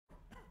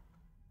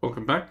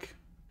Welcome back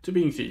to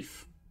Being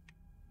Thief.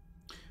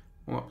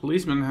 Well, a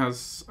policeman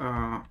has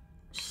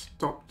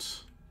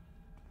stopped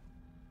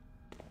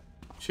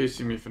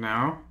chasing me for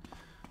now.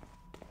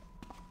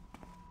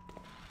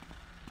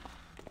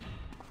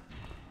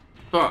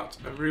 But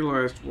I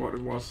realized what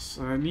it was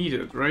I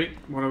needed, right?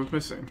 What I was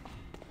missing.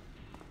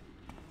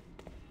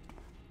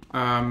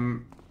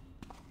 And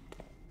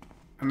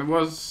it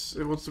was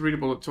the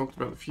readable that talked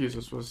about the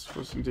fuses was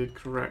indeed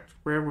correct.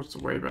 Where was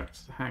the way back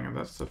to the hangar?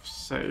 That's the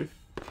safe.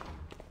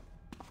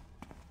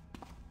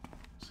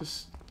 Does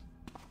this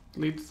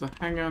lead to the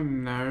hangar?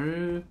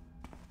 No.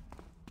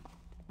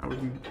 I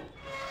wouldn't.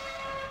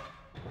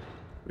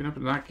 We can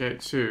open that gate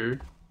too.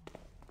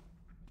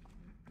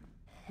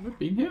 Have I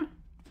been here?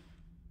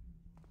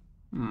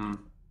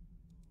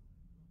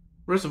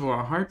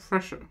 Reservoir, high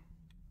pressure.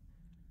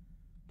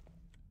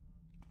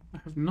 I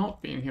have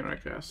not been here, I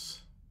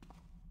guess.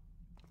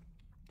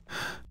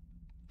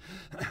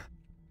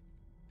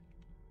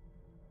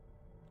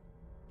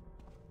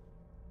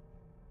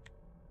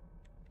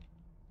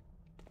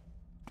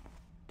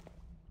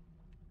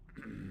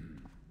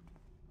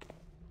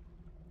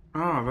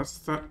 Ah, that's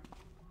that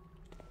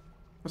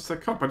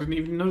cop. I didn't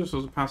even notice there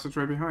was a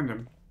passageway behind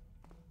him.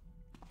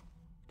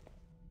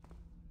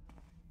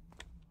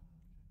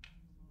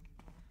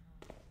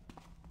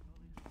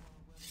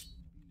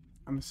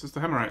 And this is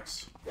the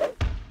Hemorrhites.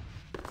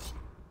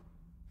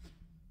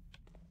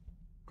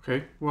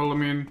 Okay, well, I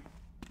mean...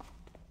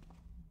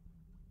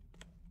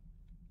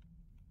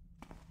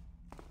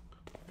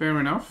 fair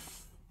enough.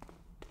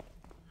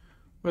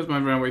 Where's my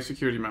railway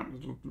security map?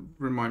 It'll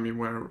remind me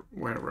where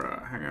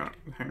hangar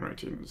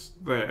 18 is.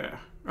 There.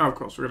 Oh, of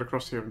course, we're going to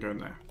cross here and go in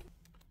there.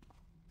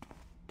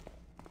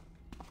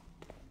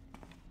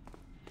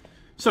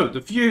 So,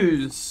 the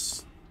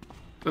fuse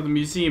at the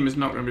museum is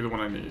not going to be the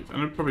one I need.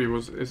 And it probably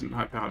isn't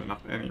high-powered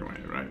enough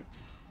anyway, right?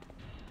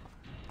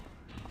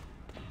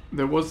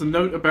 There was a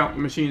note about the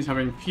machines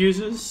having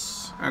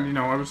fuses, and you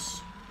know,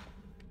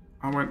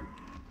 I went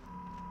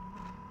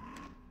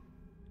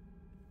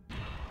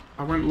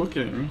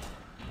looking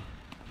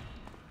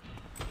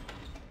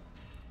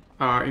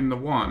in the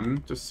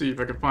one to see if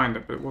I could find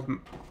it, but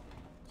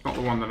it's not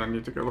the one that I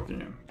need to go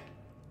looking in.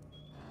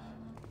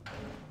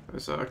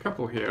 There's a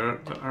couple here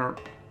that are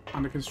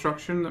under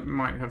construction that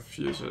might have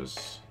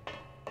fuses.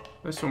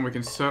 This one we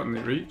can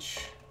certainly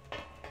reach.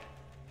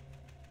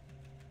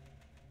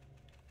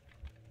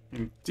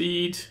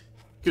 Indeed.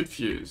 Good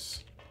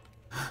fuse.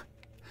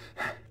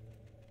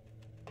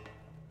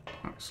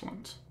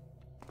 Excellent.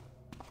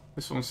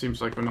 This one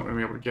seems like we're not going to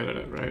be able to get at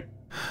it, right?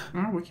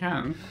 Oh, we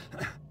can.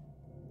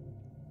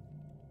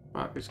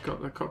 But it's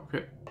got the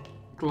cockpit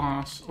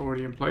glass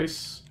already in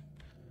place.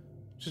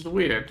 Which is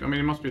weird. I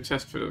mean, it must be a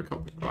test fit of the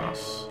cockpit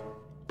glass.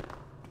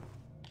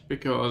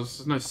 Because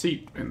there's no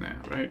seat in there,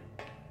 right?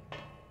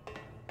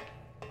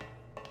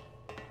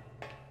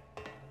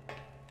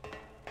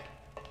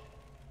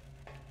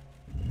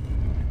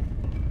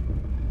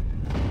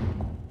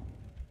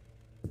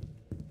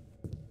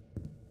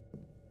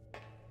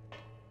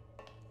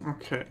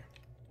 Okay.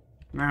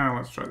 Now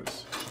let's try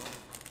this.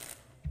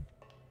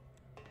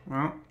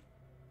 Well,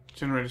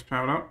 generator's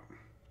powered up.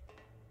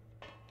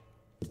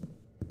 That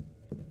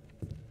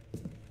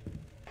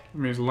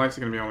means the lights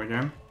are going to be on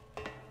again.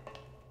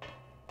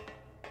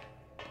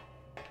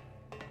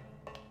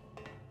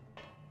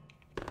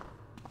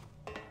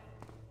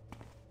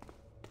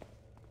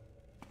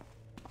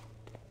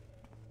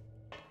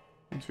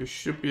 And we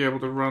should be able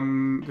to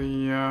run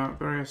the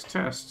various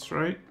tests,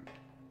 right?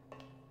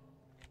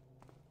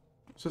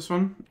 What's this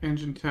one?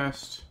 Engine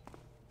test.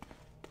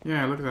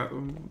 Yeah, look at that.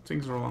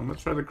 Things are all on.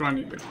 Let's try the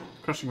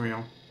crushing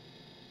wheel.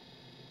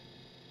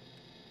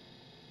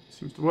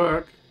 Seems to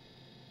work.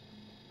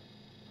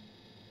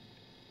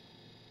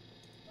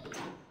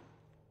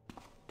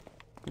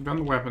 We've done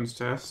the weapons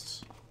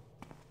tests.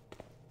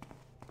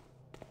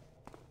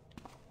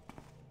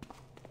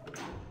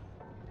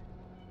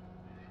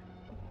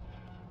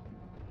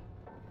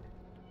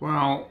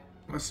 Well,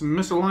 there's some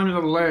misalignment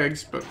of the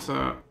legs, but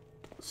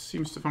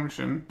seems to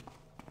function.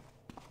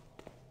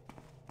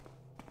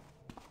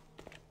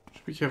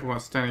 Should be careful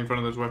about standing in front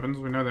of those weapons.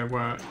 We know they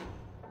work.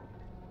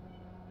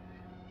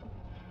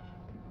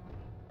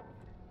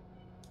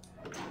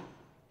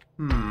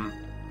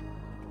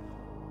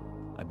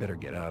 I better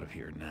get out of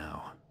here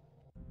now.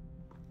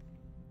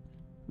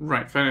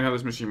 Right, finding out how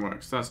this machine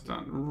works. That's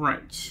done.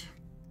 Right.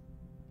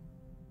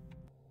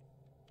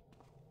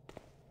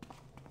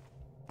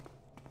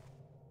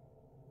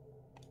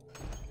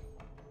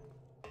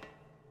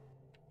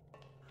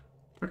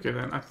 Okay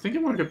then, I think I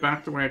want to go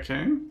back the way I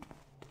came.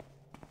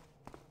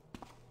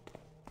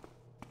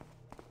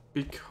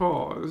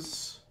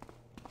 Because...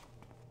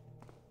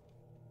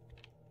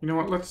 you know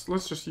what,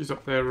 let's just use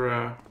up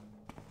their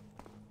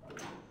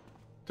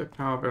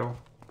power bill.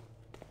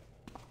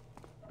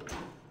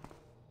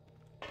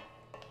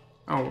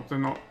 Oh, they're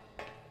not...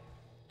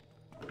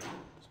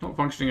 it's not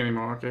functioning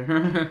anymore, okay.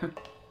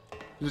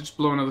 Is it just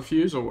blow another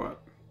fuse or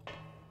what?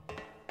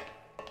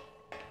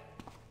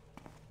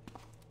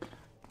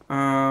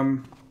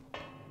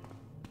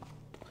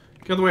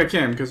 The other way I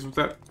came, because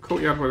that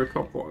courtyard where the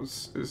cop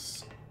was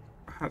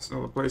that's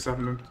another place I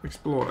haven't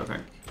explored, I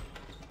think.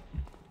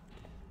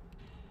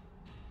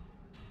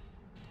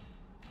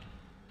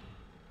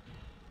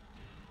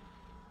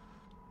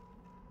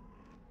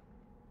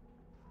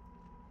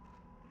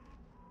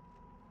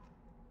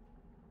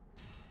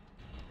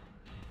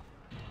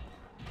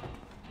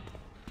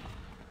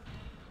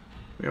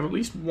 We have at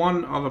least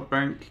one other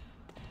bank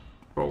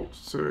vault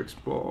to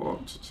explore,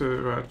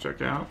 to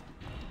check out.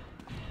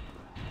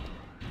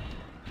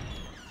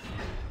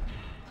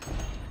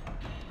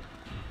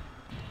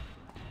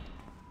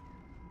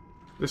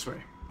 This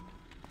way.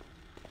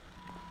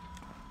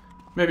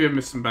 Maybe I've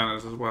missed some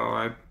banners as well.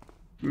 I'm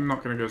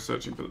not going to go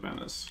searching for the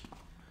banners.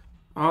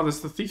 Oh,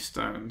 there's the thief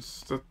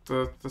stones.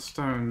 The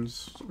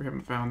stones that we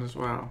haven't found as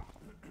well.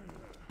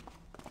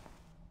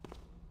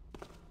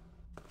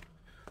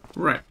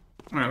 Right.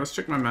 Alright, let's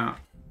check my map.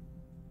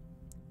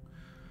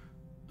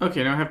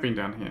 Okay, now I have been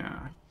down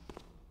here.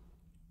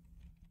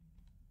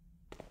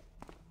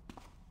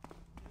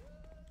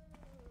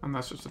 And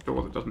that's just a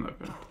door that doesn't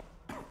open.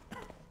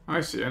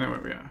 I see, I know where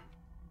we are.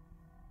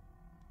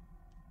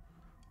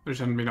 I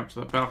just haven't been up to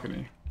that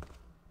balcony.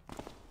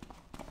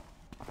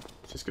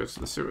 Let's just go to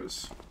the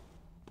sewers.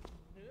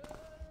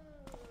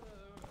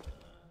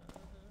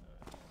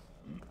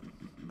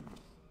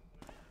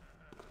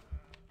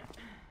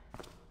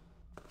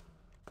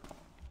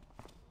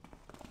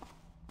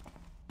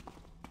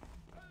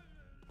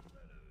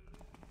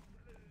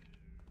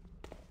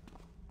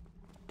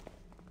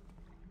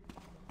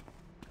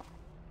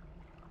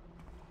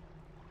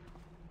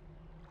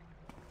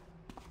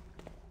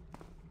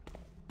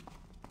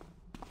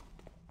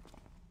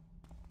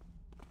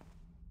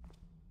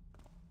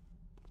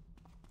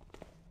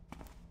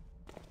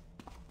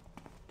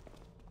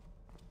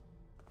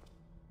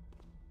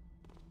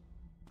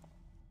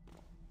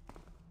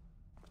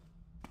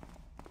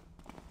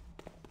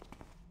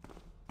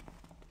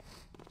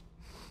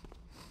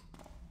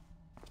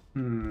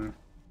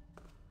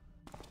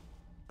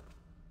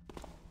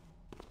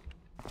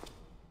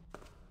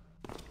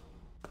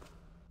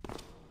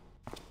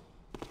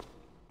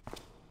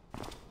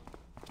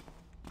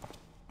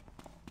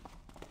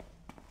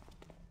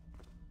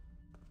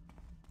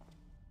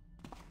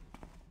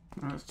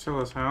 That's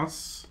Tilla's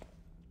house.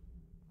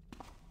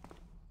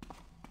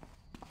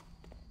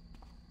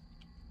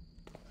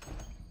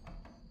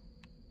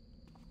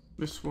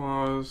 This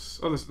was...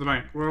 Oh, this is the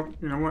bank. Well,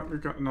 you know what?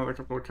 We've got another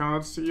couple of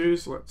cards to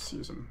use. Let's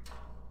use them.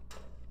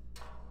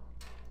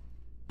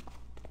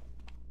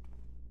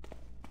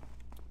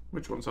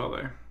 Which ones are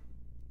they?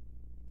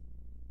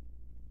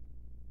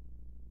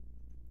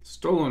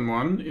 Stolen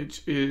one.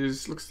 It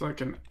is... looks like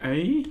an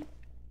A.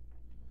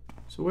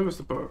 So where was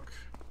the book?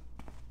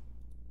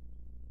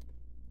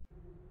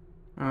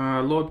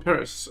 Lord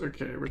Paris.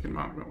 Okay, we can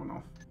mark that one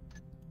off.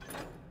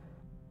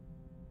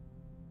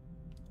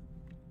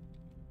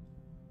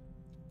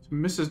 So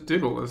Mrs.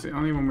 Dibble is the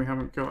only one we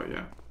haven't got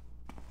yet.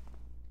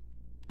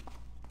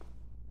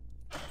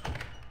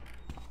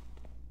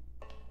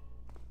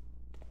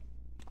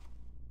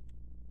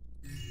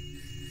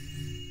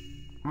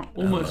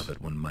 Almost. I love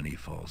it when money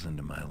falls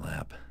into my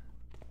lap.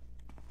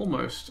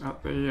 Almost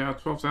at the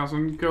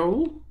 12,000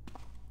 goal.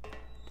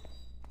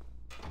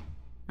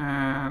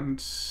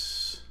 And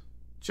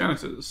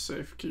janitor's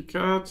safe key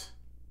card.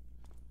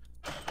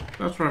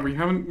 That's right,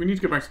 we need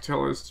to go back to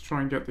Tellers to try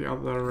and get the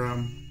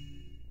other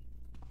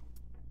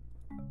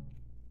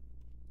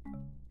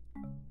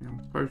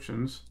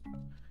potions.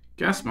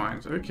 Gas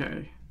mines,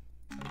 okay.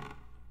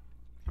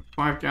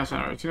 5 gas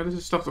arrows. You know, this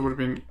is stuff that would have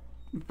been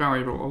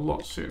valuable a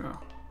lot sooner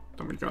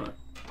than we got it.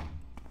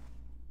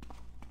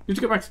 Need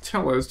to go back to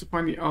Tellers to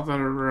find the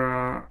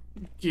other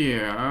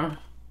gear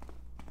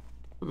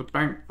for the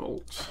bank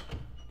vault.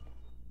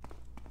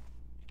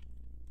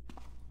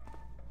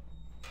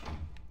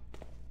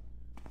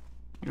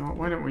 You know what,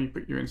 why don't we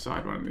put you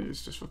inside one of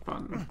these just for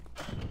fun?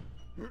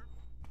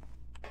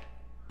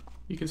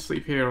 You can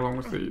sleep here along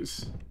with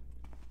these.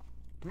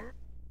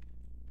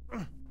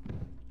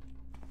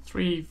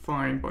 3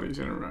 fine bodies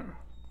in a row.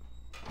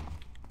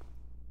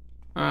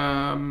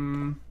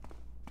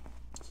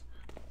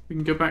 We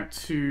can go back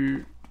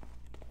to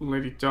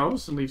Lady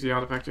Doves and leave the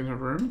artifact in her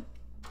room.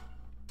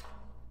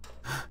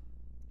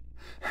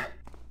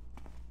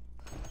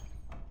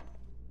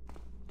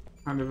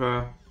 Kind of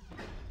a...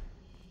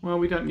 Well,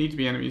 we don't need to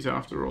be enemies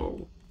after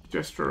all.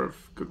 Gesture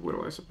of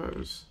goodwill, I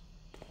suppose.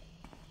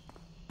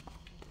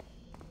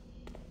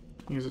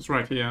 Because it's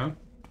right here.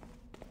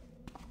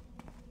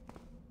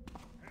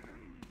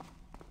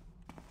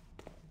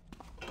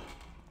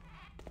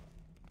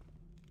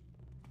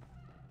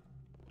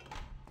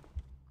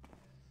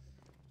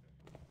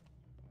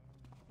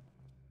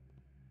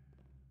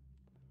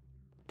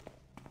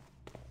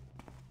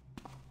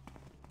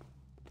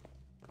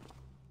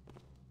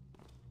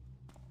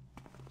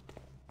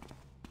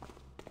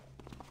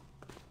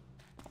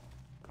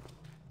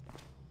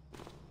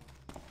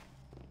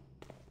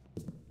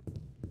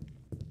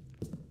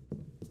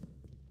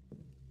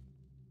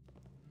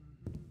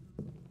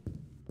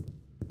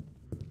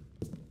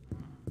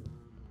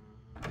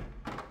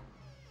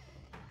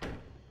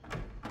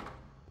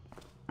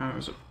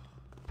 was a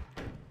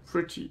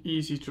pretty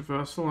easy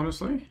traversal,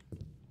 honestly.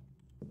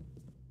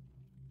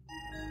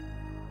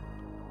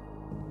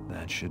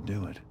 That should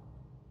do it.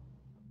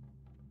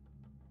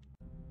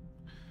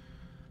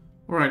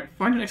 Alright,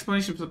 find an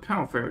explanation for the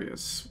power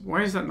failures. Why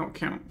does that not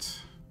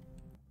count?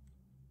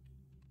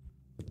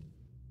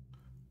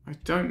 I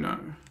don't know.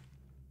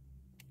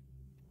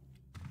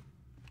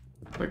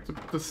 Like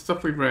the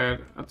stuff we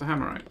read at the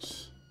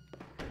Hammerites.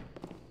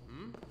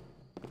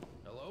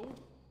 Hello?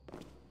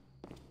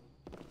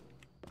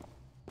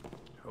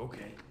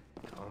 Okay,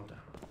 calm down.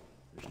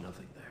 There's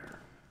nothing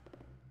there.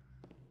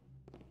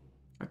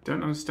 I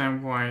don't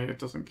understand why it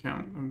doesn't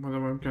count and whether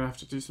we're gonna have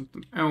to do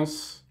something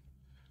else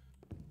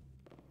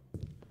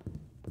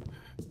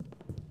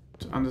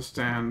to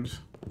understand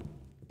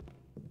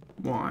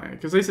why.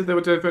 Because they said they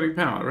were diverting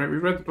power, right? We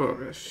read the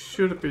book. It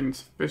should have been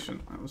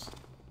sufficient.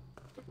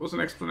 That was an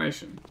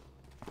explanation.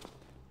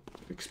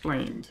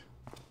 Explained.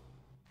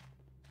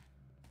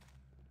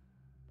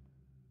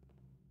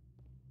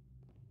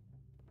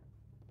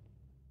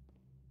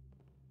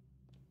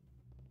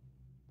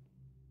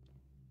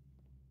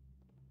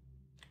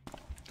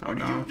 Oh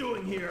no. What are you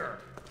doing here?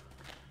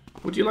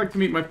 Would you like to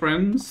meet my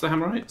friends, the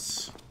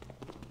Hammerites?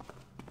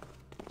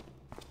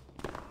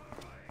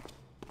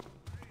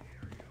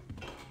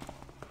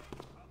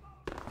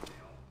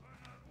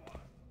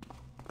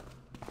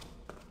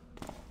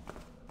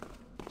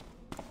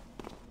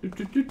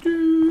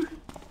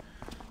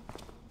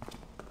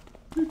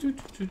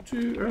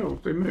 Oh,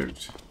 they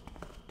moved.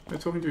 They're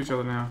talking to each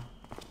other now.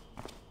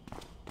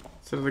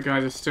 Instead of the guy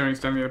just standing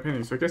at a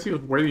penny. So I guess he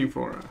was waiting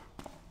for her.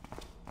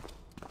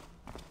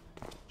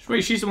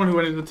 Wait, she's the one who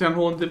went into the town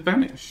hall and then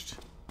vanished.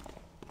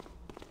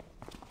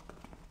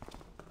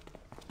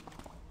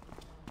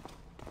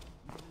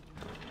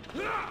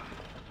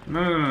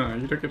 No,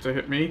 you don't get to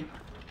hit me.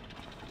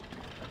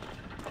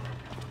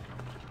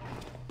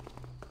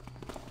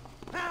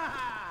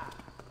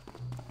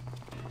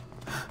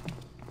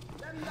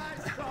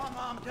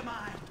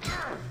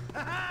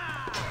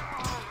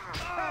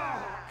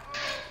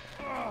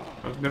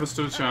 I've never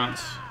stood a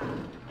chance.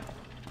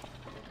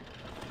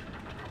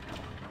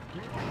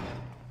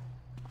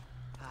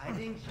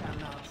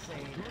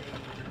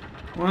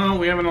 Well,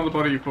 we have another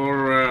body for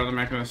the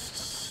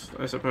mechanists,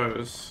 I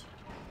suppose.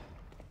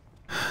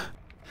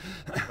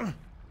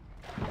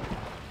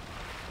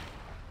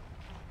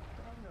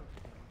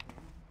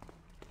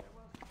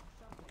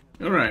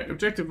 Alright,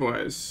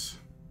 objective-wise.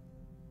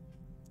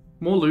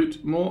 More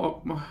loot,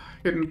 more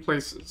hidden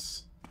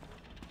places.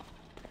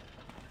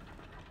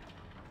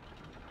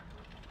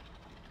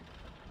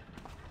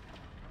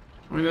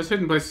 I mean, those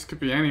hidden places could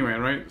be anywhere,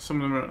 right?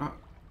 Some of them are...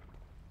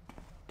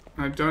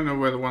 I don't know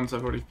where the ones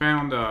I've already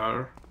found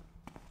are.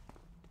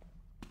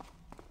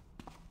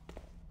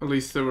 At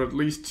least there were at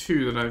least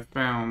 2 that I've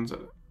found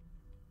that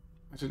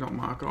I did not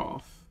mark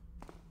off.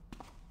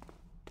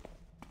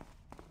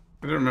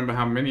 I don't remember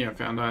how many I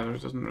found either,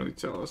 it doesn't really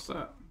tell us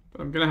that.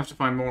 But I'm gonna have to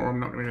find more or I'm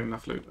not gonna get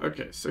enough loot.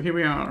 Okay, so here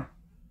we are.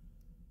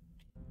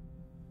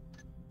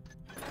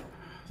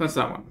 That's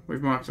that one.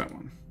 We've marked that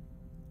one.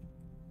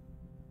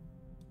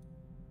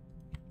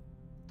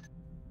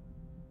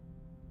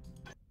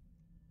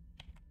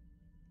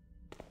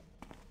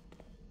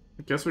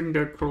 I guess we can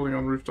go crawling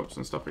on rooftops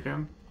and stuff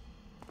again.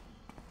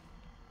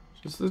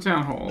 This is the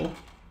town hall.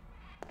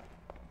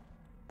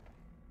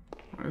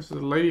 This is a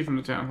lady from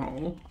the town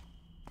hall.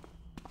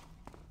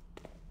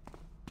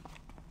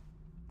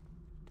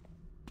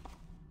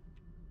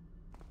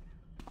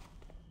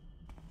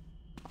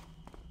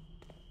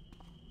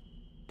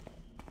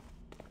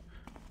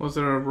 Was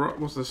there a rock?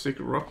 Was there a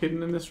secret rock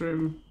hidden in this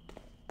room?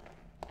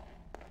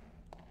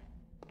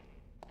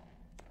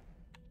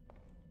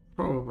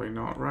 Probably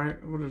not, right?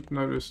 I would have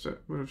noticed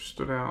it. Would have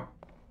stood out.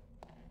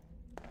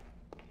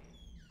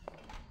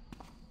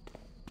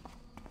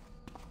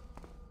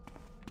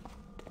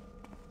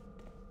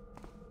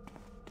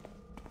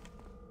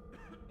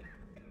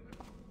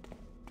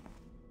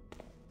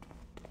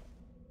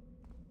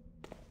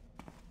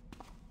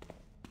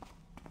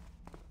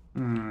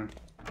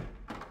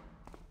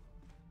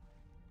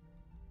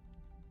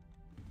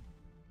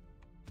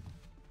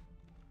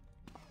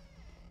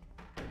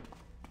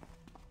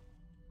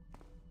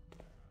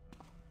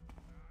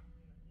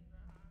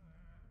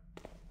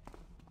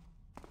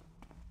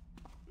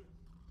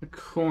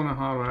 Corner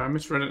Hardware. I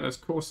misread it as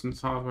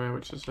Corson's Hardware,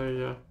 which is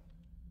a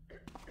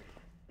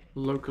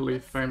locally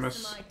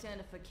famous.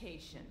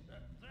 Identification.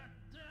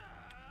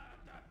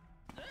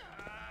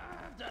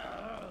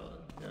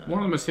 One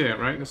of them is here,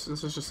 right? This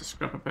is just a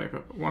scrap of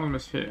paper, but one of them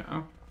is here.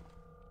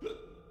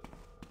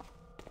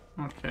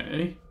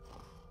 Okay.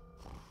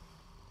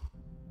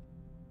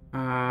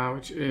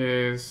 Which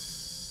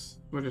is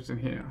what is in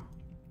here?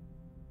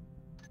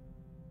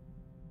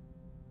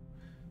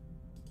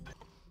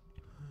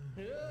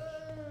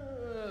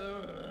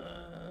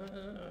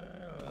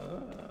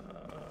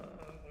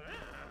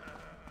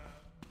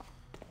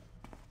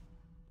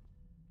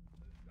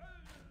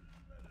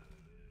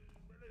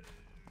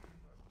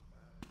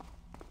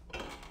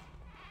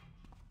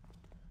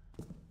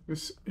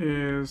 This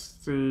is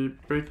the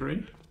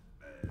bakery.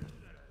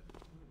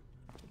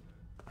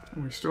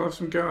 And we still have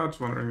some guards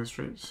wandering the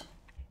streets.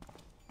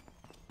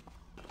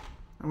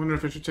 I wonder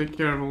if I should take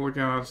care of all the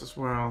guards as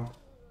well.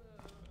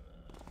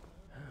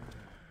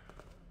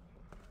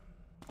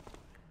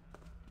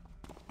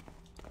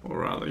 Or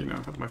rather, you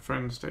know, have my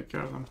friends take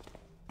care of them.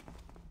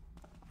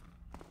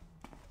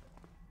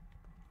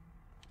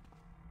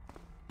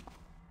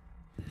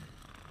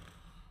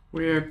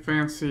 Weird,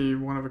 fancy,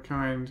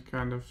 one-of-a-kind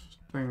kind of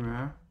thing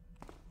there.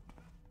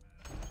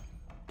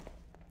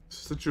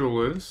 This is the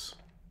jewelers.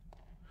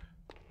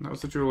 And that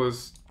was the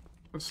jewelers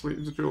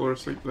asleep. The jeweler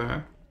asleep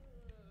there.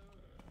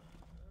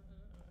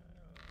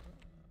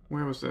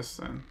 Where was this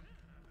then?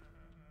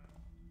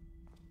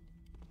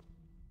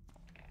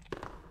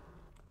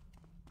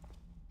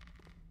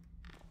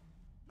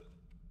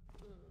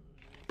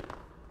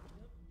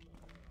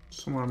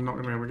 Somewhere I'm not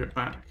going to be able to get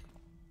back.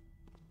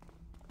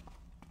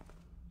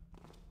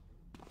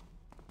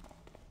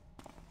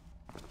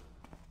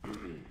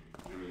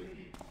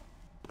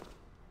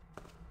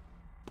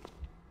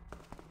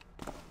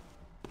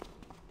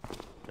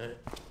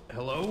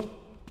 Hello?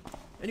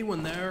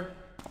 Anyone there?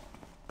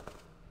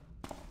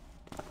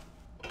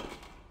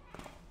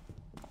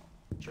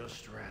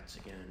 Just rats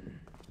again.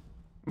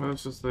 Well,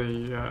 this is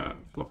the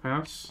flop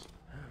house.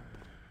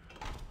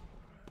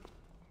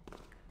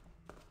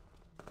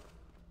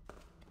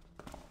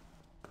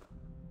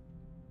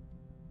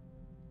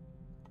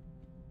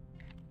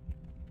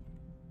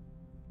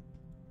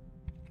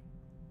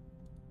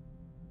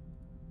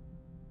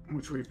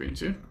 Which we've been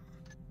to.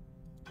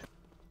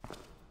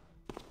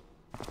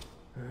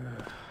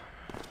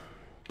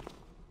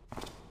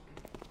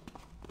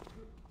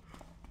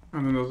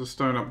 And then there's a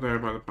stone up there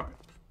by the pipe.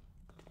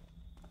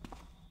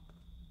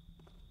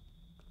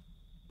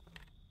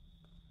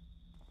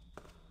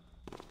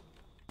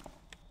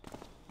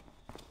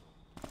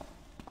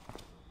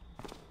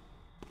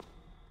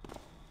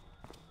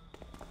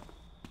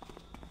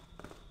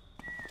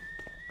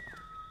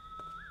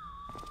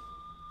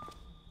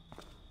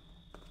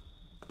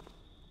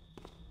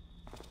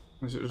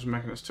 Is it just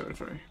Mechanist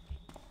territory?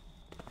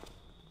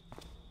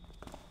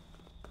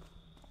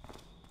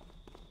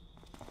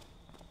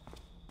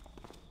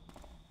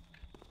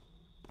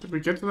 Did we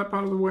get to that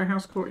part of the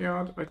warehouse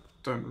courtyard? I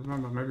don't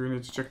remember. Maybe we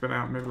need to check that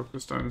out. Maybe look for the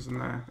stones in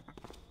there.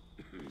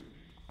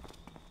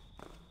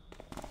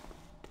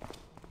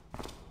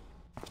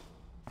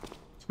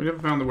 So we never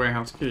found the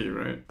warehouse key,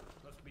 right?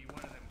 Must be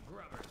one of them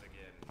grubbers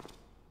again.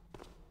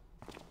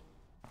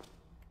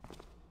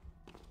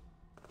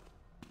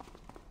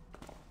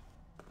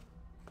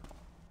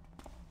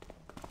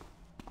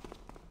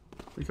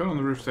 We got on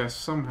the roof there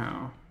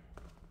somehow.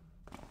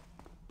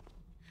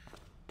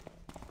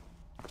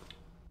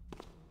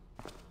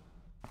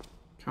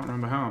 Can't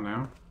remember how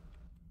now.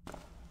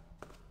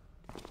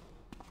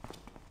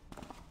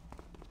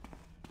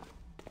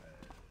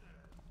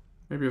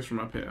 Maybe it's from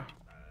up here.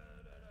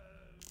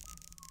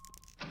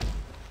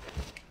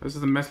 This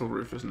is the metal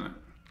roof, isn't it?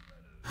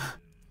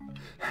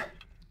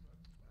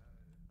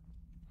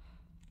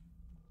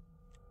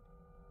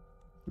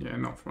 Yeah,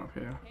 not from up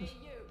here. Hey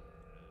you,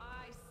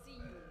 I see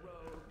you,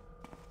 rogue.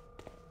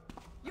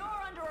 You're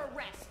under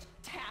arrest,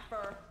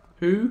 Taffer.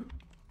 Who?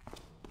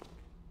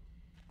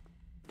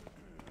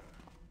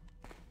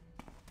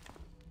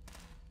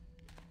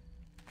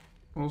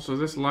 Also,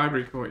 this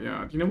library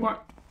courtyard. You know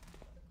what?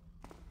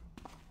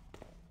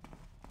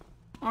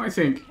 I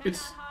think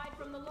it's Hide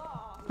from the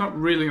law. not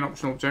really an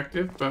optional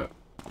objective, but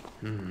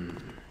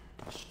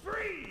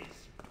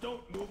Freeze!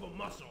 Don't move a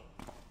muscle.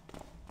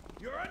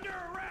 You're under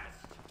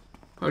arrest.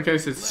 okay,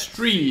 so it's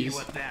Strees.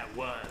 What that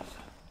was.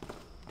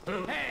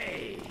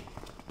 Hey!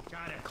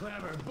 Got a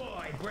clever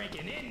boy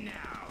breaking in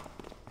now.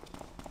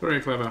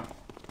 Very clever.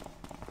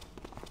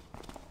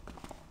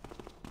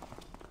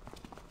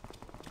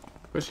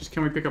 Questions,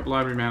 can we pick up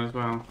Library Man as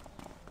well?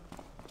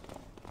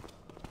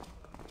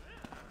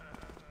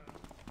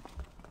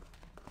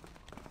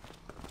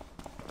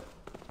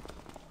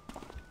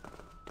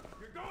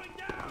 You're going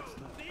down!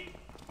 See?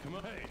 Come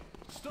on. Hey,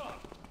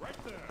 stop! Right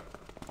there!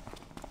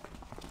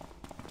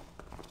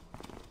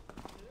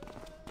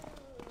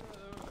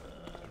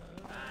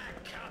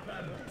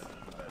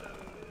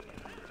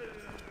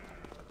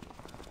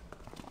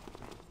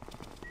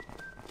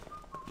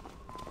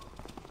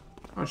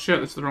 Oh shit,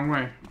 that's the wrong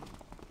way.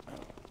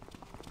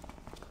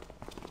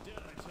 Did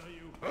I tell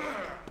you?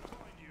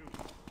 Find you.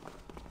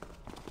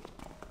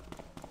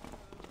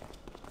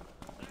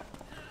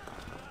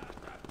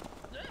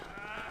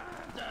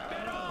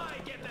 Better I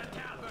get that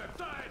Tapper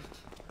first!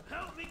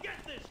 Help me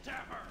get this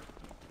Tapper!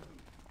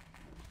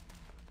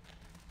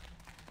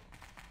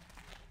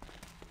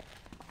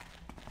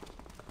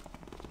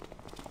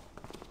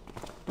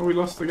 Oh, we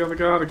lost the other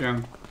guard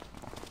again.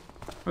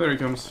 Oh, there he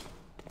comes.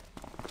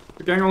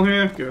 The gang all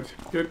here? Good.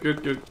 Good,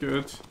 good, good,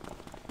 good.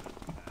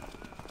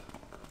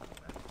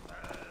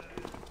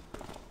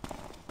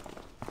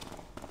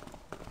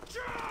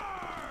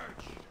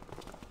 Charge!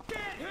 Get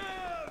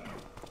him!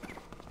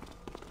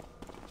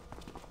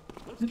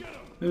 Let's get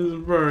him! This is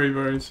very,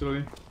 very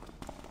silly.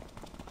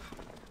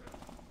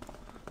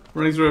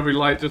 Running through every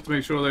light just to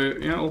make sure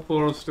they, yeah, all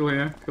four are still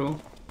here. Cool.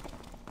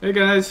 Hey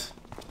guys!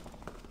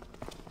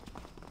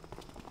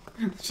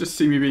 Just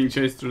see me being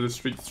chased through the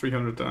street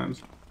 300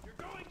 times. You're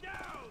going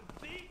down,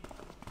 thief!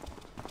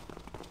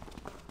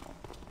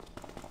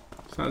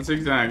 So that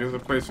zigzag is a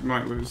place we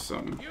might lose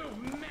some.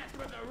 You've messed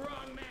with the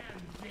wrong man,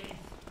 thief!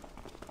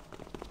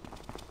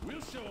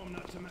 We'll show him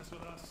not to mess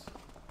with us.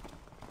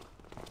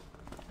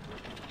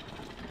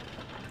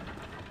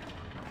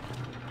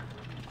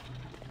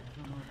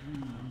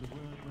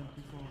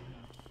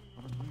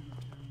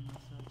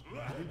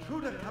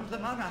 Intruder comes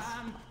among us.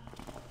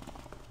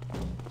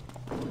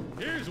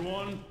 Here's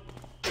one.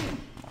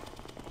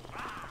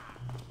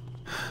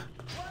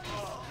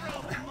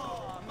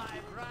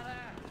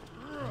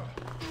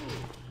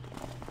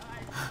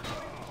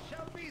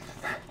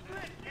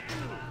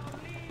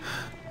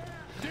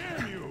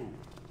 Damn you!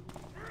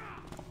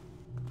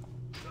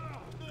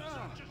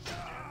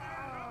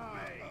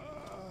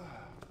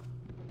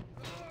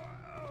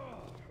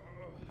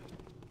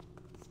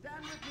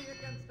 Stand with me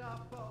against our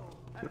foe.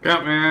 Look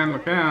out, man!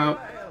 Look out!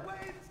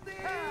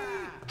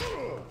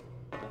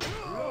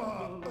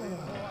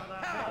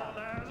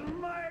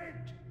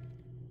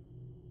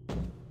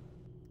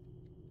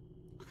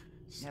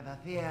 Never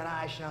fear,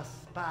 I shall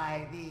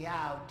spy thee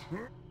out.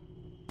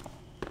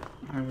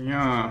 There we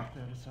are.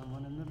 There is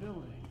someone in the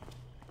building.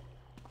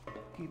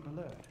 Keep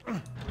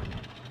alert.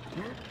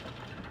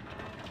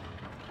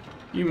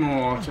 You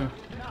more water.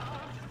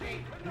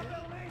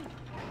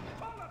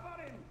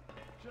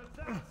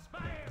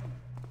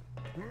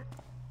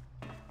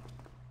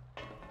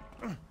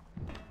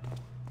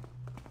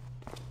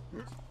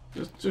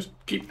 Just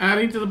keep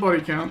adding to the body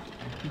count.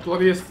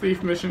 Bloodiest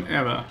thief mission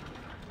ever.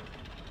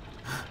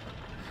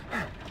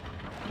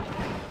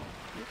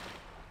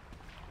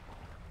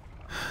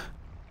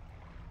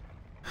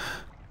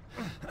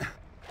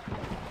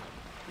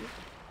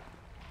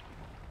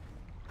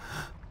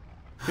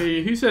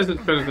 Hey, who says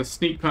it's better to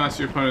sneak past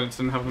your opponents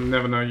and have them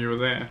never know you were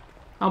there?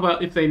 How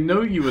about if they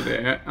know you were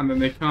there and then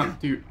they can't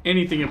do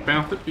anything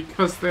about it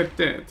because they're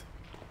dead?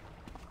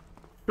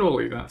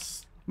 Surely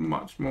that's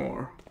much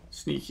more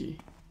sneaky.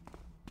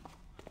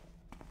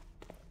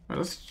 Right,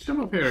 let's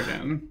jump up here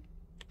again.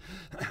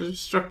 It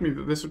just struck me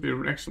that this would be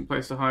an excellent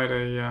place to hide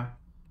a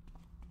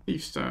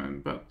thief stone,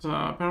 but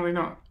apparently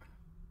not.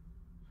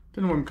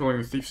 Don't know what I'm calling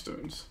the thief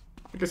stones.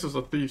 I guess it was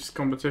a thief's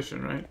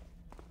competition, right?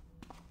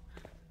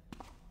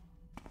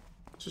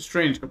 It's a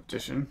strange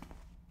competition.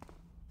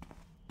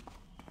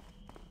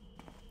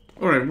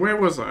 Alright, where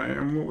was I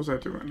and what was I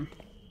doing?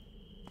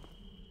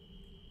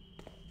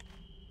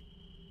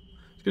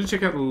 Just gonna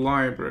check out the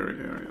library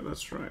area,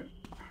 that's right.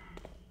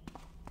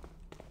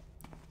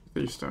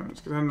 These stones,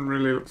 because I haven't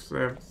really looked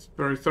there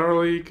very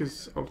thoroughly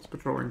because I was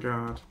patrolling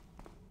guard.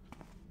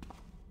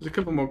 There's a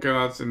couple more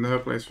guards in her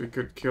place we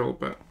could kill,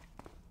 but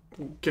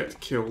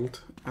get killed,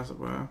 as it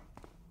were.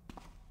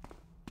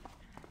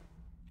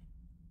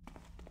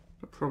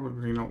 But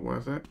probably not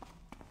worth it.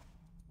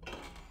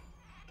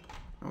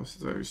 Oh, this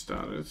is where we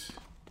started.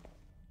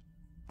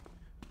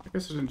 I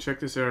guess I didn't check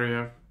this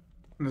area.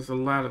 And there's a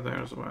ladder there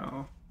as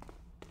well.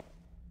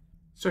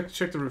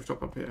 Check the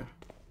rooftop up here.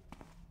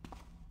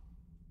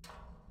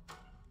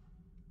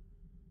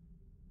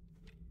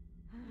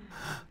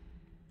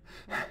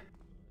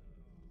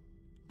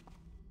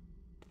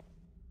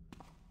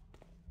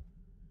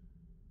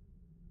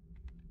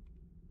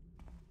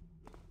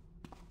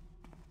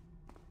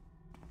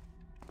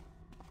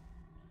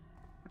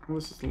 Oh,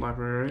 this is the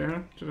library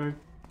area. Did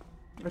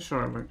I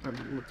sure I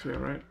looked here,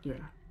 right? Yeah.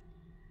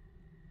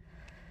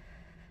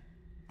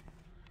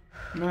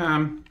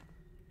 Ma'am,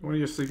 why are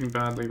you sleeping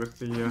badly with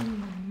the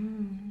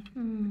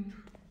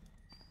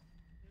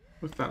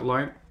with that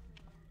light?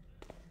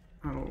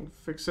 I'll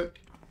fix it.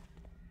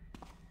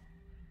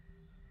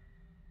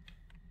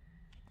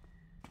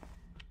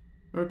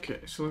 Okay,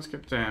 so let's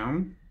get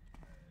down.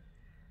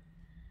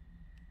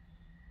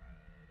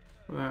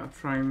 Without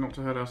trying not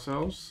to hurt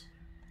ourselves.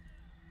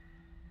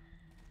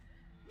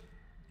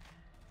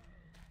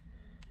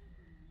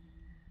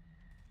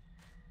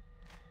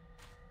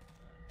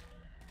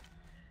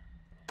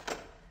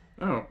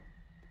 Oh.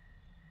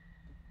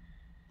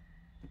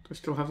 Do I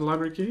still have the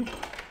library key?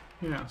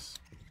 Yes.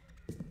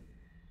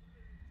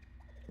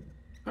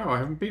 Oh, I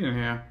haven't been in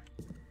here.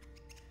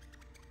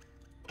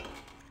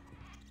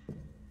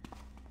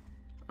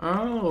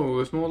 Oh,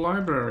 there's more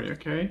library,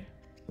 okay.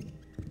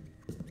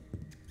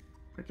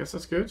 I guess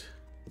that's good.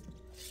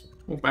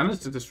 More banners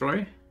to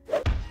destroy.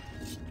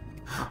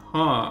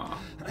 Aha!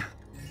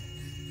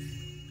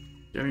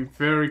 Getting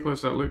very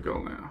close to that loot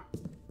goal now.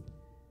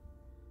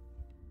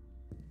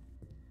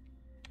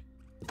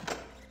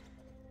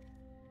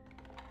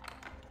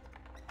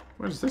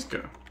 Where does this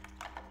go?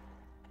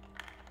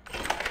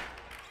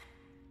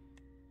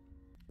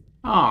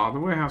 Ah, the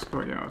warehouse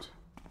courtyard.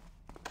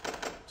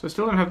 So I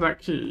still don't have that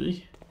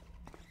key.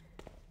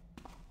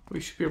 We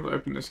should be able to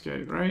open this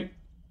gate, right?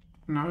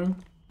 No?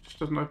 Just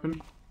doesn't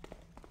open.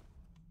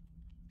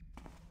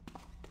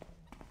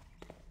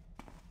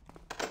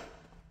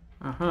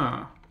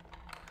 Aha.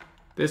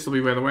 This will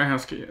be where the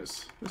warehouse key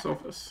is. This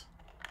office.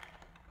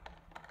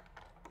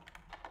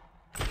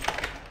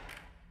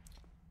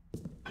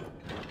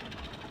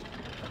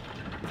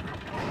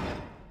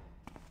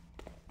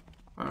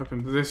 I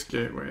opened this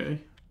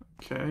gateway.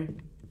 Okay.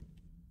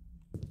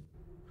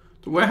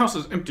 The warehouse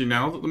is empty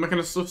now that the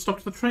mechanists have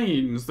stopped the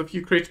trains. The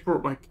few crates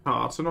brought by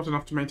carts are not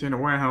enough to maintain a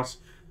warehouse,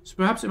 so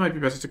perhaps it might be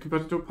better to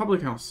convert it to a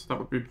public house. That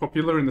would be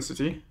popular in the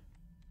city.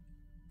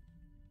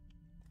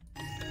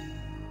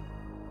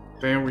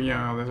 There we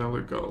are, there's our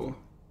loot goal.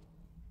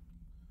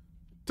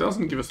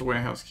 Doesn't give us the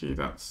warehouse key,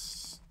 that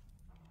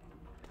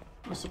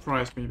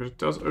surprised me, but it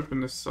does open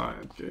this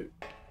side gate.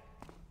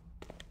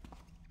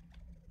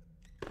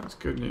 That's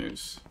good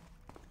news.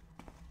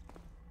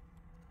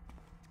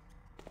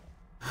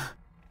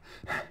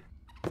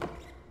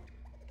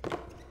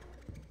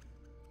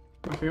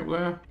 Nothing up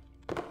there?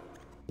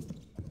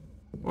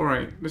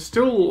 Alright, there's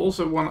still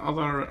also one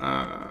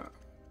other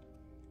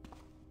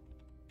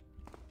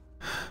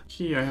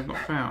key I have not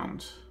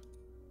found.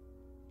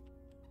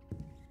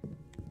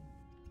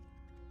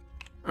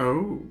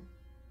 Oh.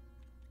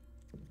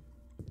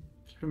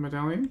 Keep a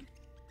medallion?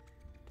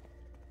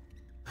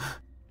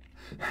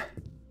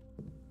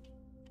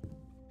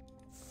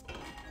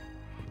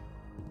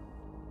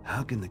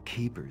 How can the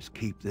keepers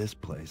keep this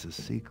place a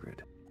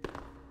secret?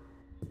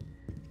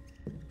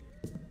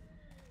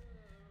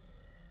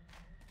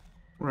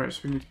 Right,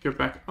 so we need to go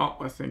back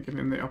up, I think, and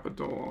in the upper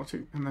door,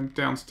 and then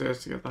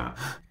downstairs to get that.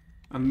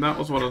 And that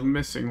was what I was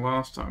missing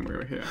last time we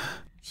were here.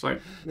 It's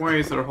like, why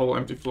is there a whole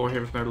empty floor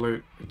here with no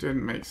loot? It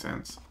didn't make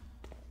sense.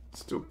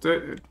 Still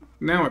did.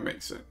 Now it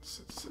makes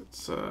sense.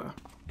 It's Oh,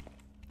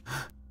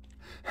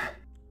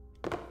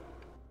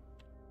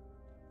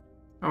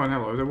 and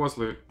hello, there was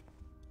loot.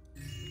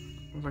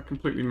 Was I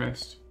completely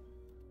missed?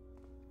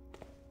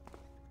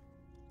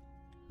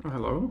 Oh,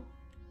 hello.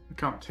 I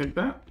can't take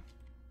that.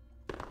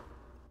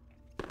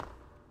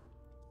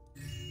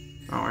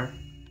 Oh, I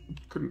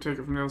couldn't take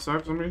it from the other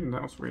side for some reason.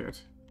 That was weird.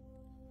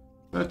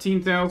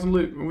 13,000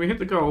 loot. Well, we hit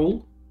the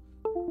goal.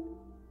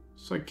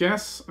 So I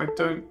guess I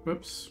don't...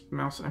 Whoops.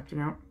 Mouse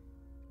acting out.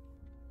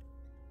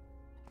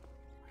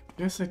 I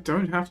guess I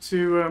don't have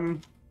to,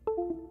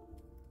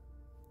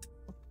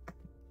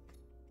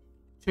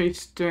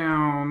 chase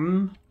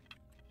down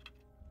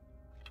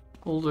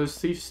all those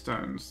thief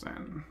stones,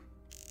 then.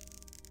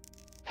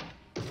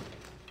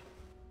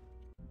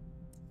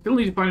 Still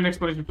need to find an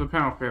explanation for the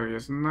power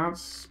failures, and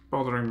that's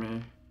bothering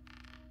me.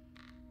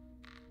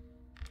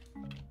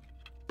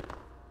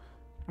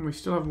 And we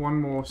still have one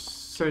more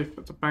safe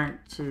at the bank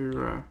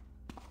to...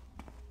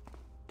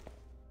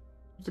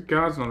 if the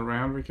guard's not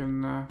around, we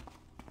can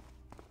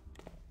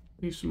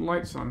leave some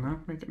lights on, huh?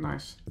 Make it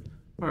nice.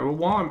 Alright, well,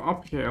 while I'm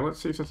up here, let's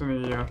see if there's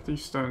any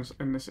thief stones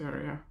in this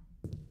area.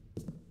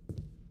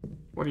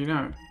 What do you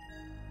know?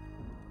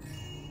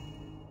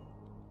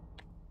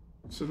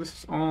 So this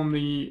is on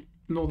the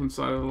northern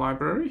side of the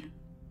library.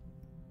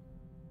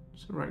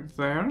 So right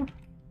there.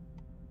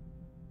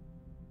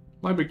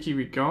 Library key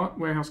we got,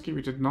 warehouse key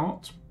we did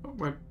not, but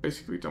we're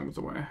basically done with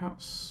the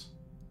warehouse.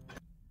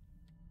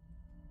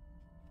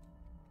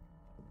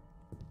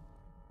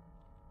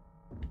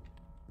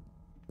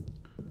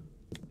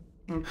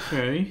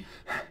 Okay.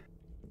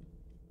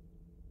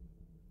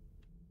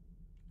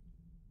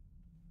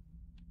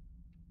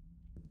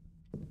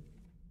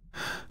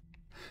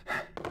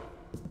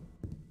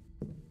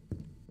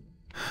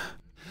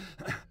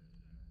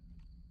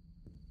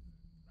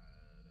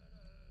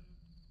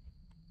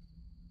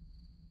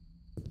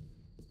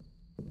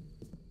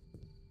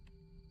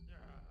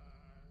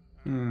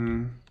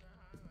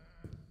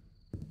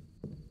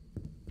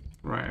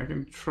 Right, I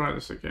can try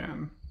this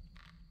again.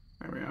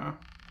 There we are.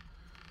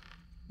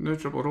 No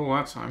trouble at all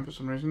that time for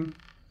some reason.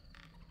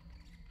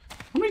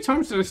 How many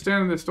times did I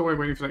stand in this doorway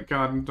waiting for that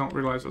guard and not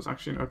realize it was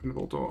actually an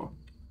openable door?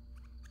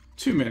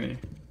 Too many.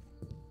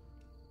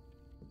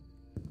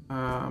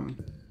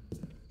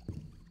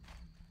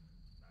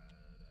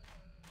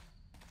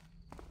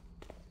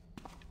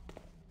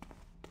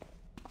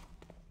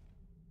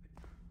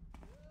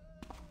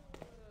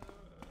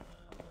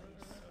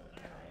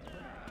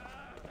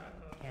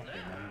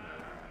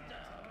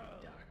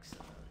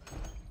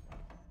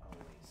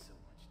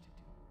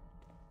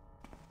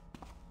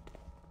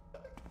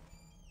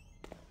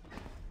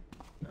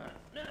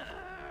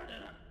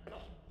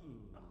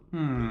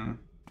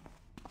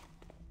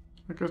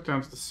 It goes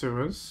down to the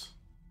sewers.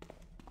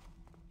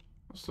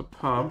 What's the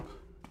pub?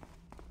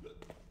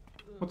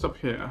 What's up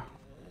here?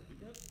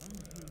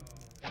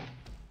 I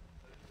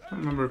don't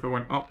remember if it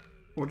went up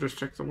or just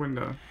checked the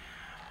window.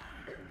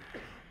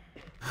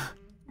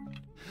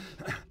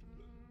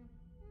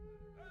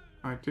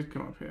 I did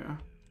come up here.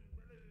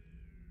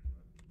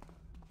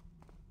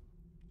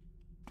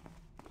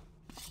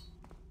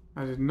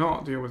 I did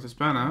not deal with this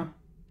banner.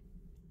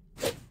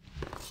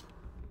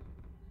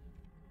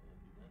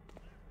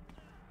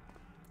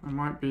 There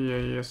might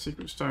be a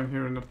secret stone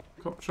here in the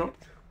cop shop.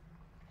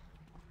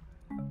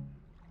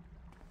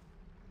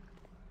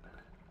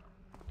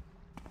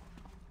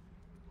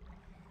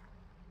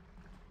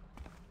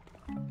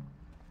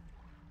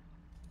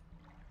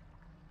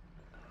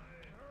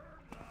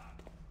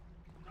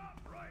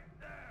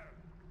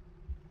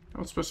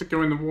 I'm supposed to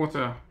go in the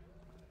water.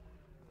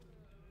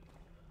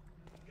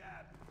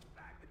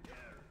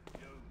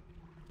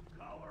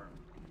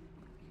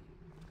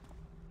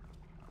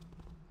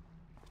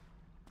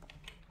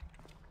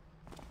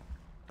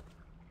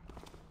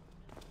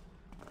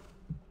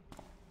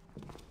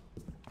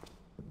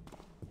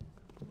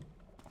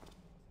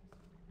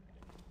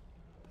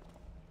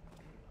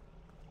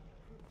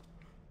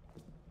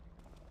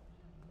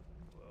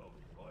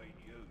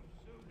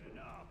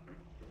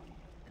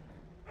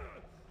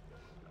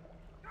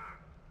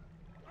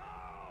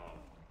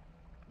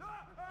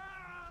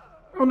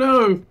 Oh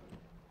no!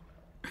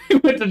 He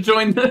went to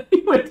join the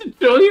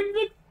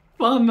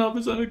fun of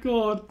his own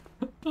accord.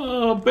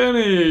 Oh,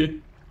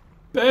 Benny!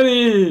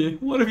 Benny!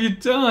 What have you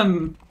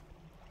done?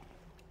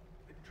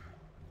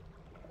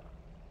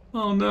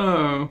 Oh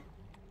no.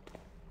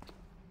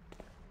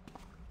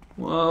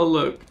 Well,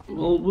 look,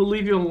 we'll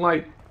leave your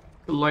light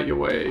to light your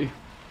way.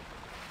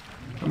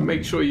 And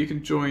make sure you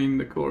can join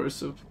the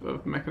chorus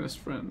of Mechanist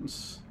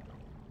friends.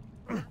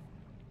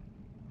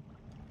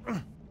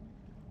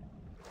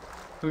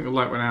 I think the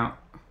light went out.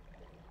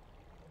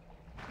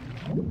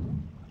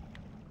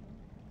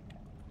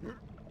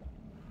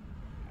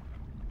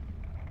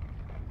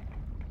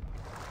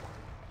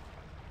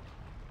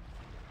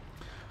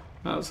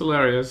 That's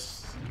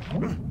hilarious.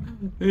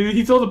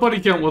 He thought the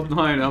body count wasn't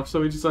high enough,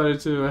 so he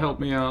decided to help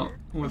me out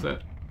with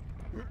it.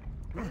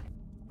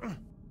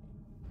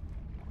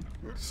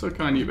 So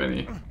kind of you,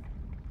 Benny.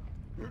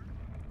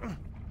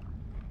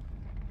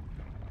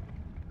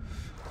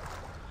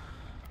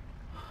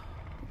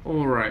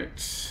 All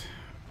right.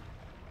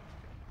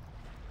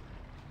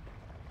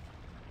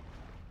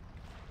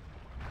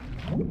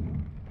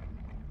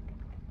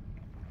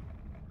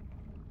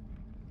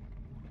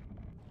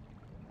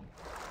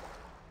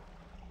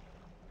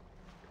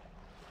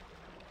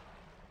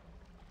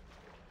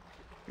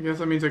 I guess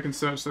that means I can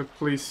search the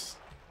police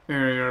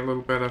area a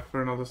little better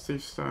for another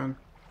thief stone.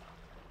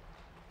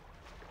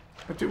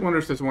 I do wonder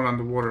if there's one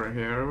underwater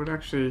here. I would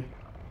actually...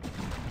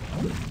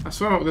 I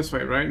swam up this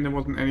way, right? And there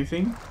wasn't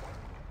anything.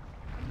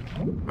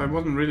 I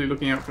wasn't really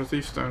looking out for a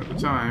thief stone at the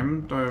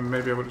time, though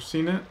maybe I would have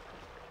seen it.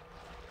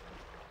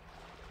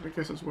 I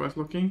guess it's worth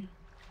looking.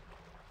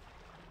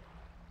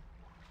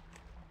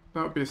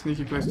 That would be a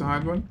sneaky place to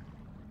hide one.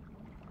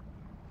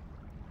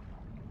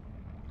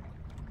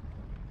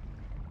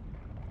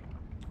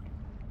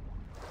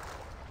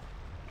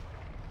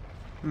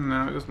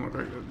 No, it doesn't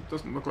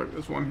look like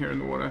there's one here in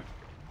the water.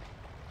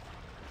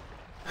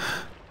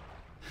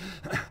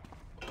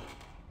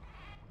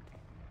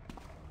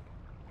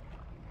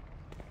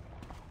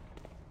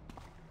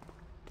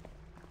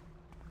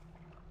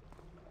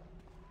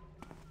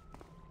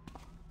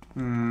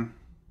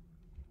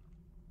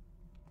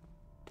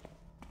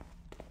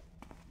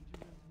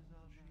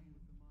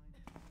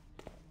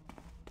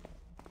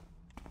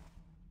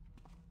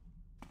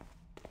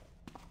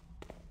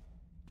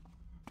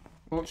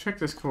 Well, check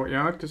this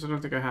courtyard, because I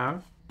don't think I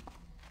have.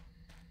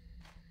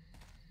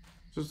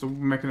 Just the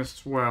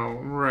Mechanist's well.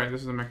 Right,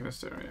 this is the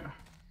Mechanist area.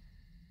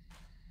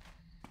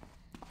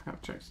 I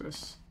have checked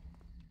this.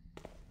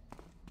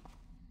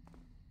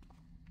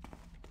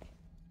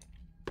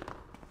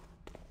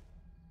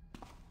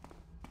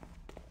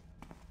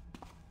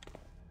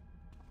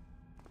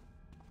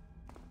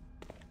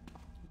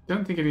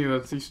 Don't think any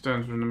of these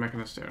stones were in the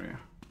Mechanist area.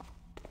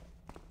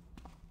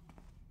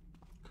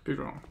 Could be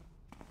wrong.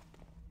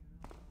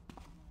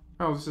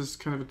 Oh, this is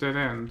kind of a dead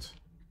end.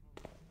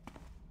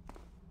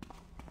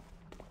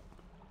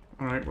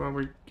 Alright, well,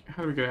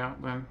 how do we get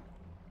out then?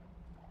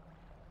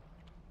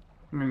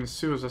 I mean, the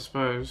sewers, I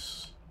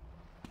suppose.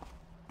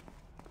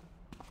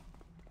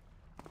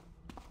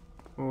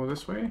 Or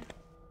this way?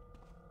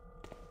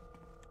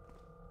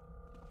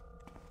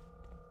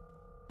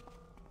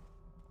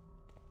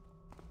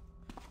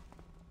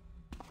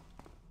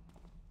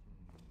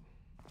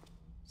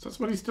 Is that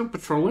somebody still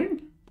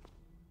patrolling?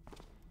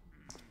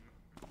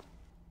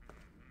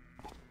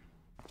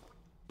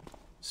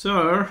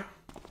 Sir?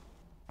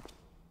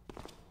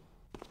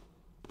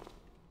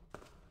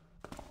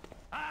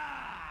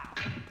 Ah!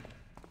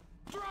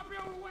 Drop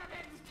your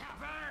weapons,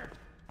 tougher!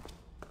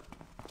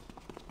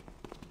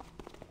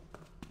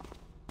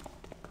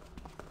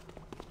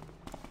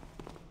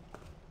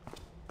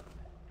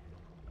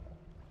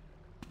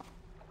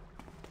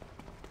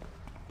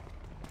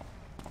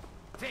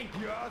 Think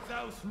you're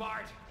so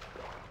smart?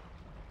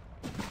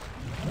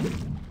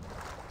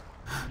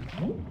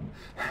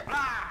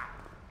 Ah!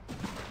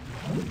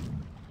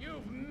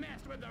 You've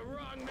messed with the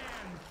wrong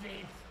man,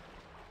 thief!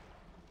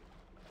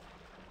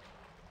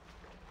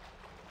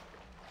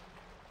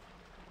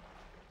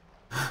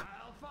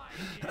 I'll find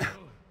you.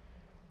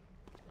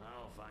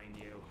 I'll find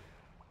you.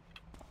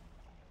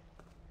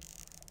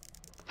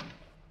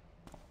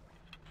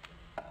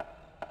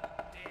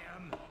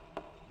 Damn!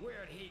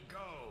 Where'd he go?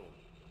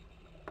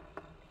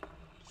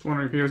 Just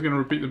wondering if he was going to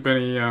repeat the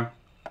Benny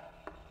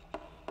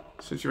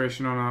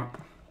situation or not.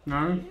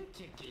 No?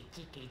 Chicky,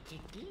 chicky,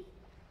 chicky.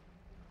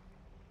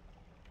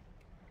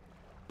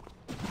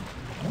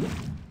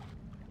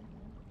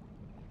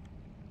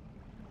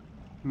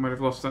 Might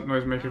have lost that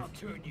noisemaker. I'll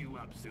turn you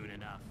up soon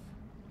enough.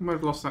 Might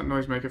have lost that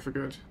noisemaker for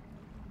good.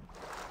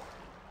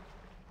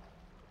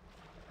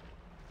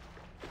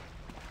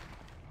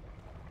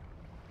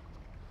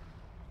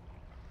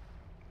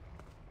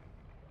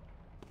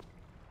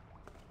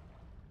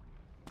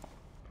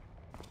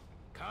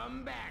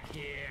 Come back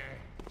here.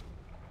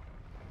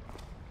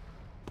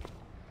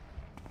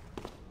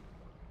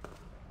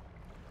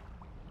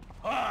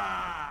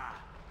 Ah!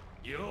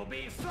 You'll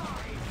be sorry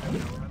sooner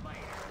or later.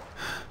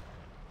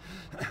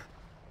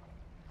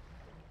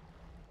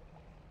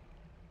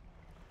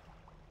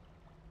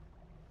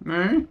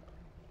 No?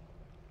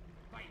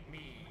 Fight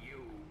me,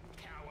 you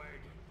coward.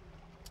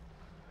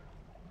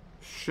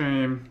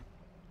 Shame.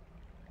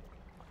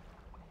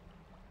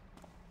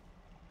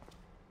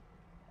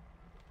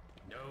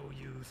 No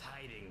use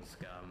hiding,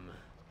 scum.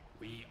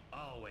 We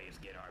always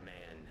get our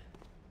man.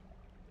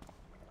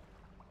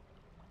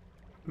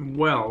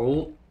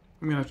 Well,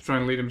 I'm gonna have to try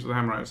and lead him to the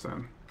Hammerites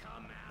then.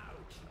 Come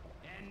out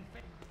and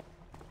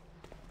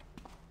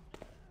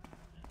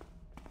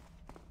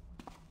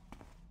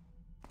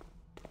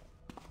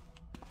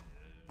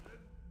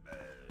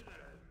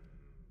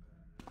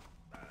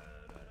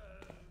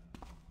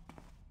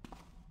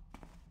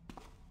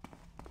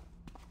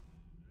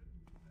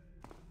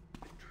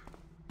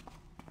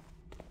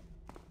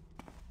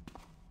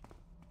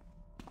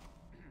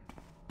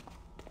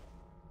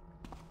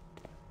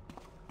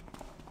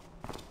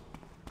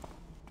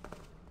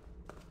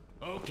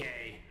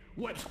Okay,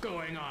 what's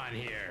going on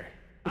here?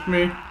 With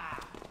me.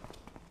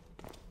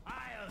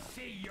 I'll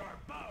see your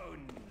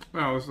bones.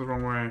 Oh, this is the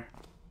wrong way.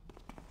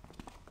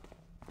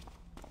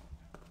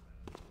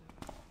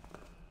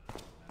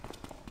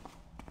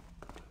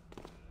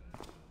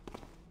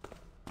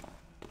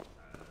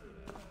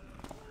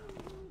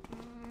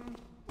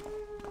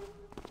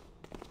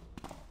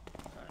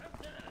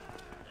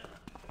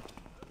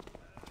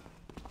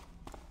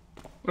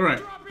 Alright.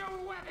 Drop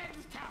your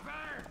weapons, Topper!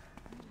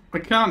 I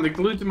can't, they're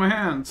glued to my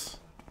hands.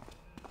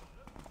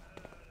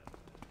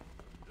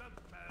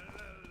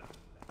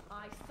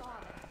 I saw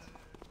that.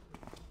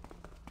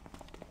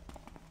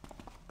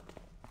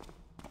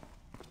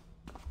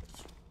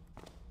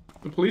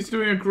 The police are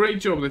doing a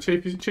great job. They're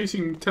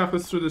chasing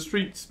tappers through the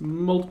streets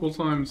multiple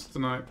times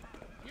tonight.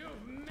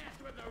 You've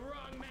messed with the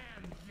wrong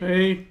man.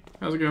 Hey,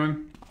 how's it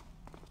going?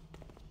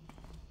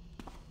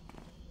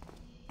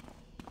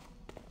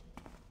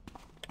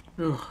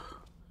 Ugh.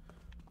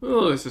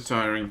 Oh, this is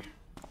tiring.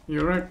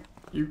 You alright?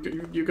 You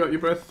got your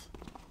breath?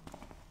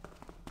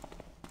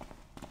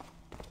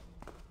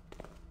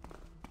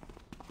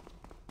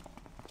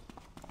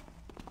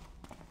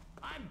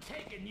 I'm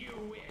taking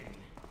you in.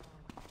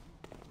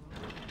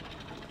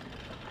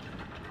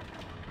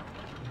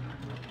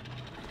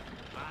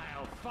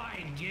 I'll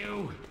find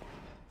you.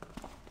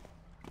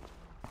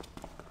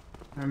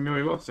 I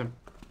nearly lost him.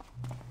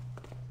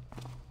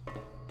 Hammer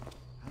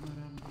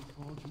the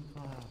fortune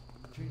fire,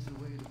 chase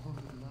away the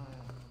prophet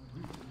liar,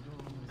 reach and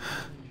dawn with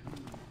savage who,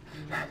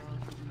 hear the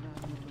last of the man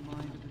with the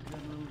mind of the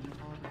general in the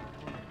heart of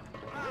the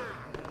foe.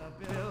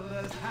 The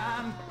builder's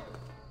hand.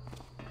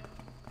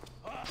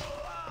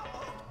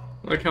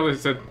 Like how they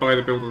said by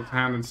the builder's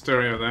hand in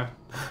stereo there.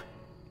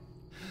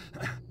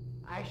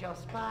 I shall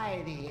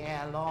spy thee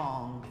ere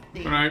long.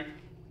 Thee. Alright.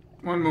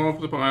 One more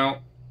for the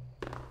pile.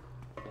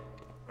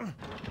 I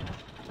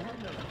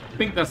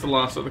think that's the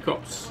last of the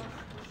cops.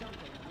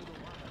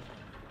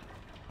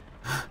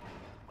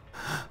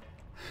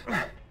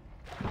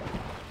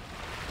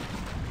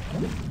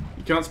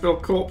 You can't spell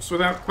corpse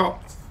without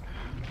cops.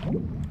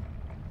 Can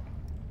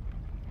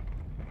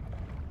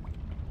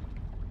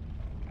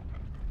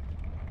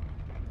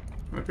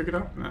I pick it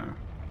up? No.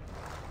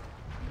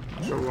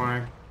 Not sure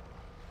why.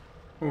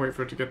 We'll wait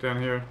for it to get down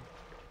here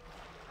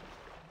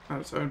at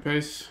its own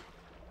pace.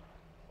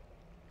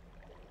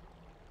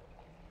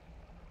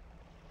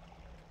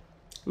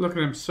 Look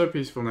at him, so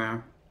peaceful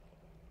now.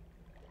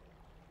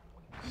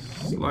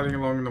 Sliding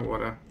along in the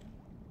water.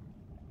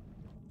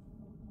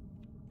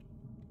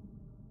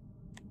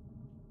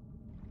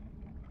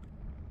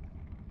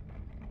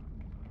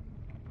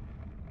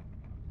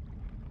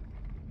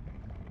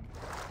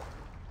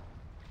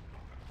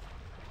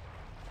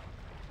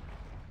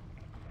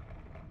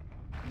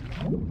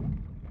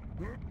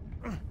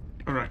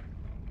 Alright.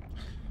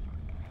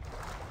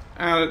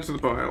 Add it to the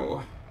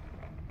pile.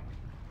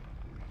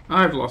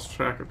 I've lost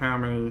track of how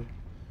many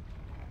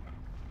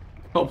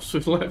cops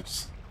we've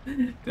left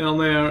down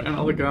there and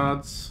other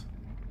guards.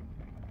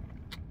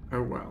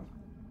 Oh well.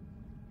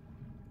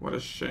 What a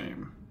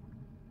shame.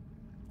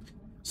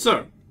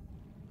 So,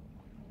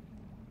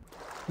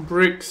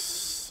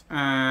 bricks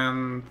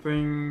and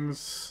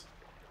things.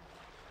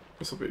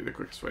 This will be the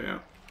quickest way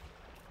out.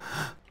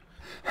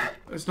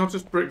 It's not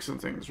just bricks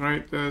and things,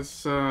 right?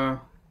 There's,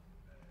 oh,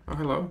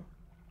 hello.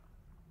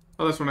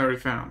 Oh, that's one I already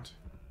found.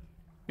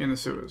 In the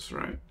sewers,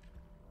 right?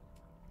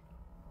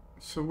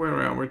 So where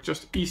are we? We're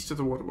just east of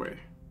the waterway.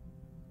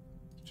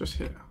 Just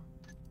here.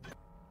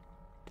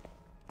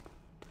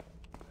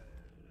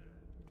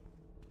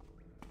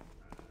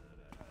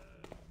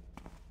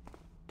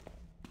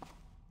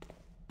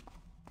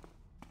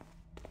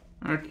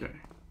 Okay.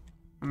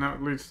 And now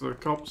it leads to the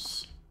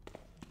cops.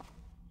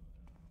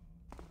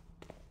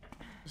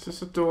 Is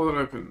this a door that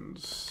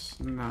opens?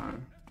 No.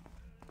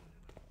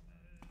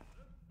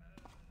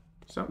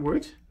 Is that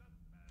wood?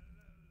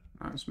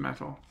 No, it's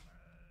metal.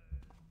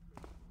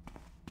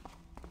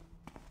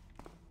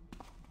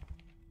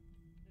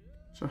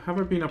 So have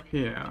I been up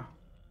here?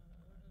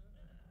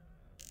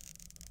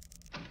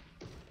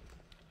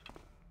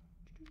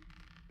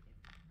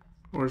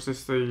 Or is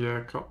this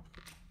the cop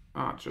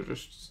archer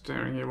just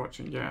staring here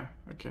watching? Yeah,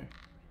 okay.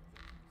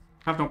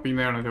 Have not been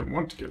there and I don't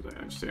want to go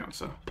there, is the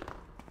answer.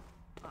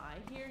 I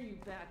hear you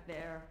back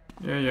there.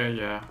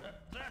 Yeah.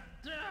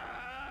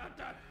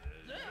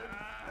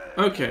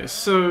 Okay,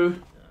 so...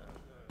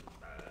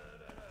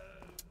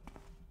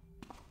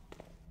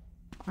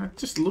 It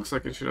just looks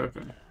like it should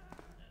open.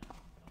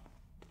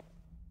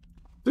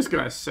 This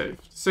guy's safe.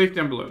 Safe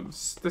down below.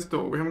 This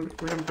door. We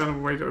haven't found a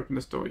way to open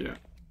this door yet.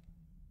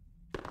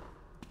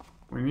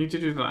 We need to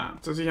do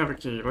that. Does he have a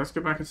key? Let's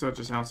go back and search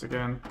his house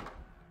again.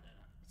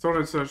 Thought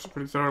I'd searched it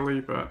pretty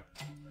thoroughly, but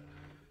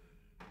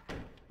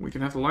we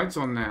can have the lights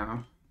on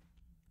now.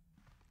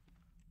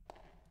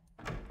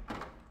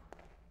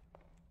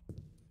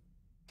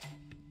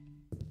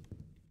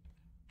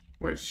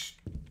 Which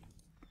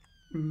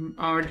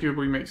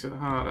arguably makes it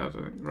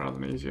harder rather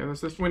than easier. There's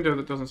this window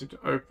that doesn't seem to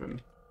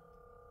open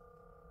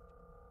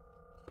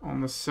on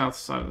the south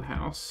side of the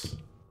house.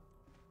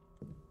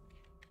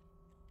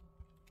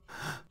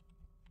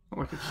 Not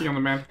like a key on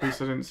the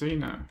mantelpiece I didn't see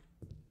now.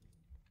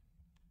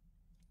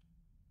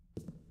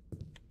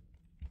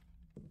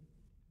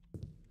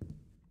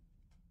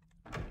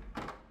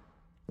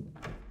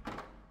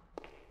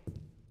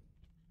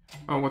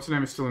 Oh, what's her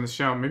name is still in the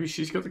shower. Maybe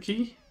she's got the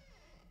key?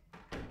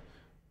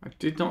 I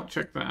did not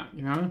check that,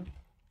 you know?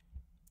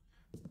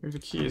 Maybe the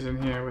key is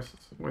in here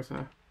with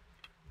her.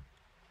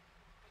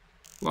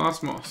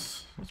 Last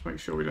moss. Let's make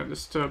sure we don't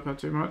disturb her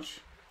too much.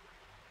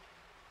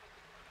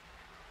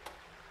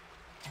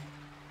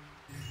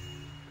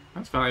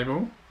 That's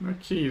valuable. No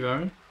key,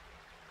 though.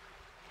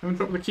 Haven't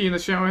dropped the key in the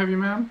shower, have you,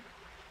 ma'am?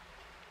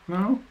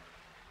 No?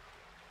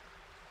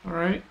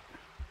 Alright.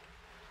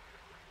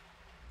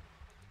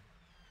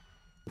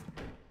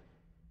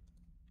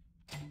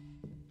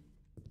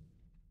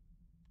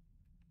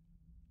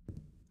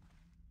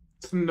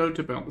 It's a note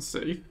about the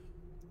safe.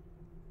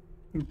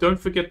 Don't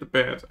forget the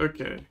bed.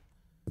 Okay.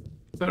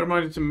 Is that a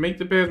reminder to make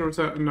the bed, or is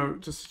that a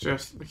note to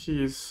suggest that the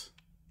key is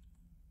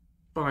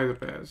by the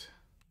bed?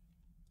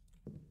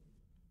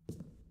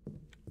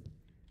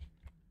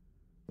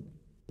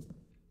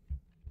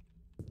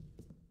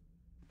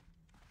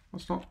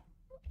 That's not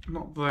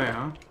there.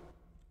 I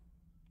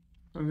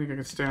don't think I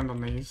can stand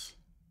on these.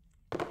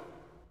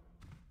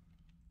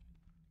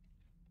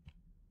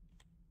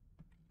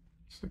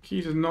 So the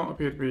key does not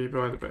appear to be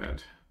by the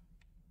bed.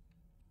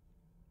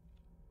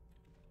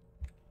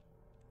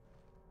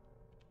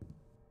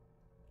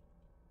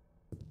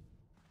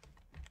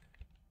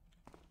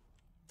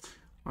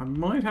 I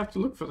might have to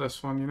look for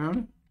this one, you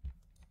know?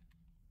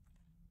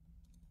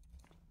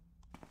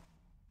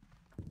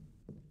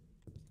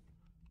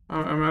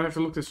 I might have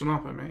to look this one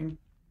up, I mean.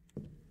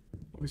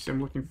 Obviously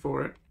I'm looking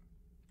for it.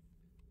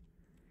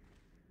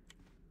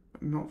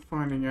 But not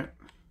finding it.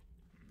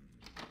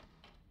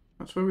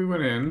 That's where we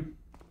went in.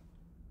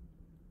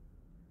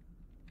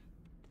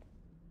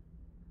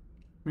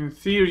 I mean, in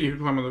theory you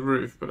could climb on the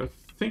roof, but I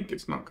think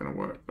it's not going to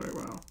work very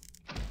well.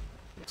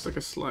 Looks like a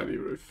slidey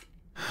roof.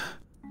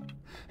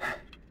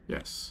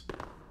 Yes.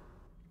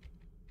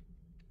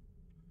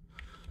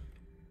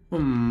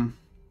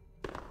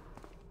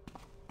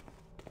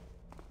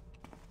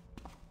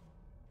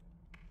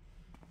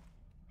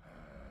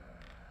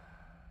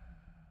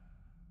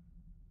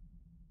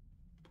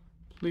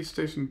 Police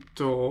station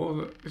door,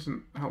 that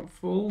isn't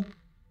helpful.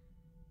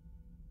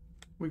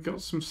 We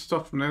got some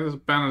stuff from there. There's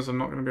banners I'm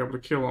not going to be able to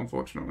kill,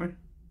 unfortunately.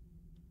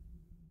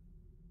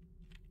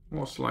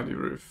 More slidey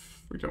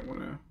roof. We don't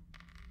want to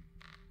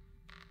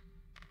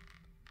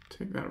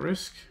take that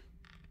risk.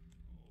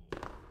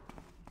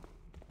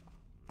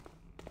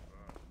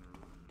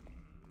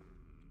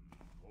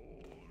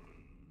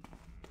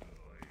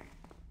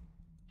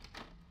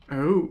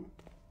 Oh.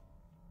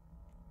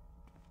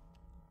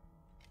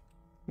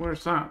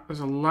 Where's that?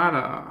 There's a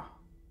ladder.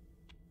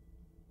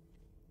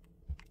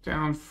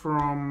 Down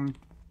from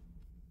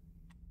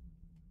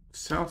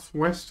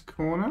southwest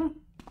corner?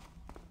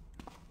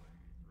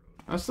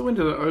 That's the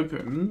window that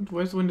opened.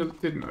 Where's the window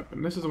that didn't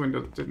open? This is the window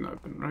that didn't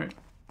open, right?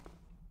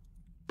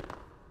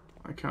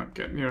 I can't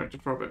get near it to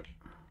probe it.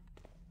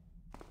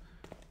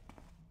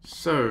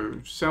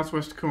 So,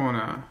 southwest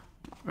corner.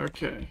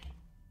 Okay.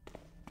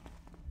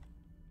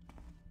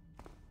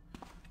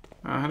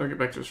 How do I get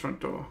back to this front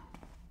door?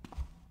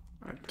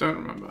 I don't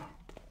remember.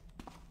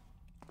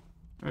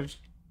 Can I just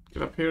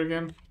get up here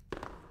again?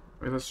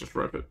 Wait, let's just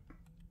rope it.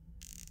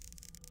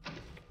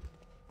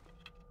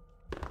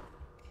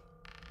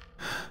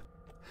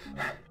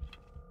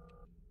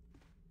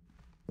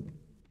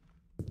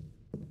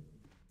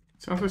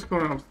 Southwest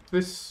corner of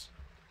this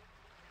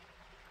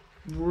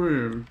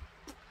room.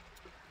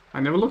 I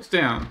never looked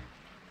down.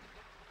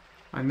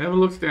 I never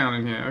looked down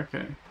in here.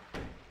 Okay.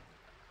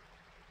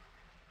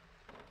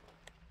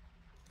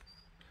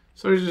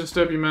 Sorry to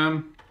disturb you,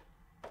 ma'am.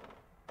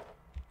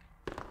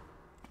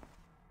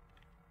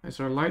 Is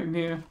there a light in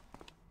here?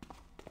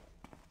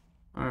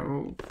 Alright,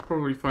 we'll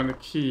probably find a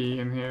key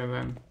in here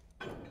then.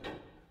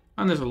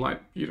 And there's a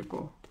light.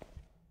 Beautiful.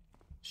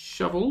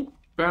 Shovel.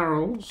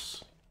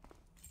 Barrels.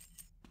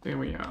 There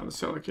we are, the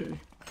cellar key.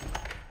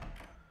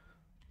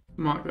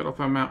 Mark that off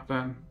our map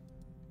then.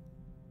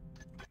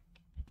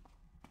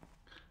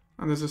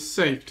 And there's a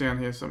safe down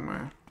here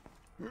somewhere.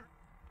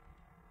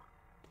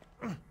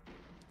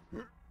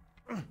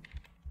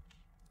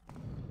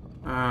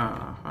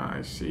 Ah,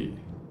 I see.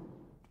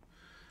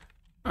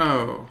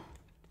 Oh.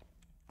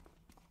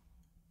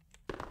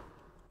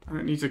 And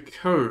it needs a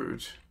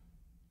code.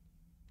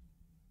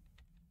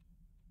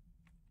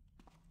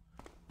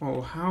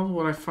 Well, how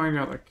would I find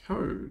out the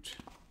code?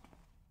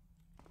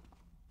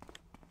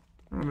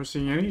 I don't remember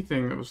seeing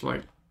anything that was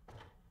like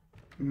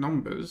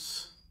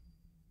numbers.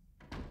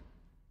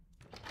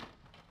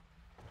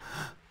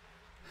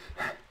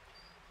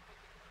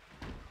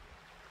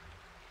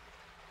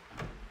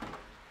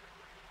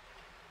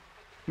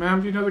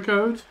 Ma'am, do you know the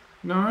code?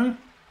 No?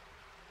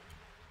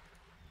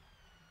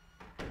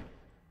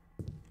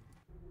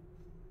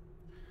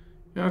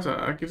 Yeah,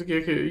 I'll give the key.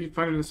 You can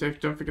find it in the safe.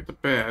 Don't forget the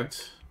bed.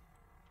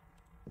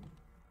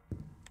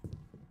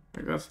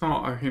 Like, that's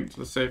not a hint to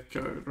the safe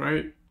code,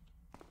 right?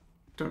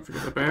 Don't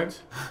forget the bed.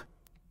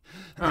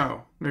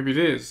 Oh, maybe it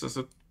is. There's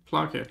a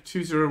plug here.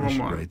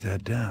 2011. I should write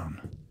that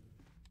down.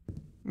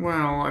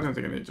 Well, I don't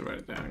think I need to write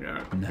it down.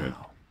 Garrett.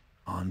 Now,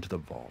 on to the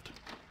vault.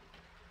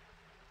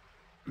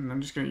 And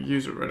I'm just going to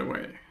use it right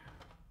away.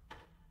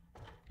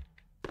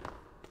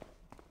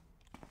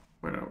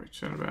 Where are we?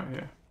 Turn about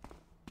here.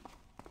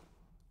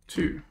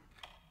 2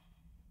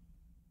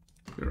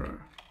 0.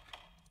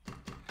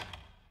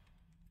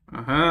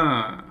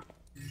 Aha!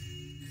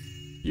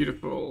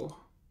 Beautiful.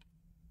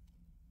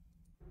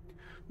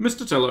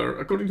 Mr. Teller,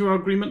 according to our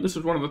agreement, this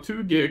is one of the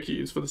 2 gear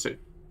keys for the safe.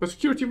 For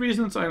security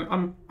reasons, I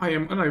am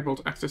unable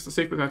to access the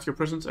safe without your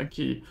presence and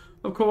key.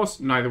 Of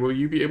course, neither will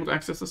you be able to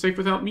access the safe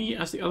without me,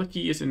 as the other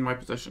key is in my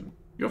possession.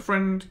 Your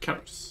friend,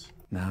 Karis.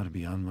 Now to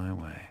be on my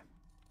way.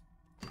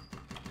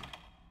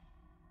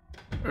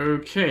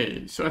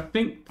 Okay, so I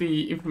think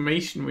the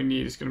information we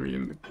need is going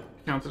to be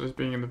counted as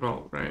being in the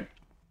vault, right?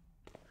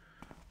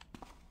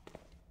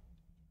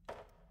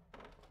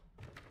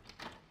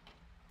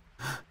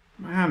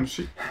 Man,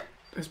 she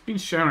has been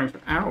showering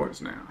for hours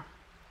now.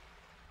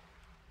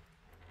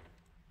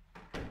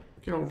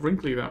 Get all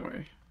wrinkly that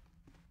way.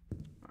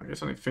 I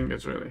guess only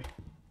fingers, really.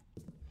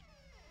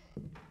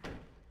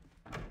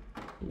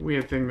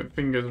 Weird thing that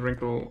fingers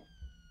wrinkle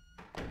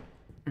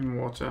in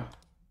water.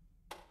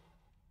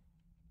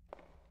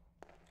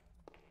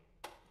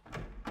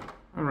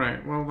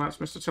 Alright, well that's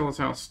Mr. Tiller's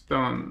house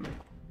done.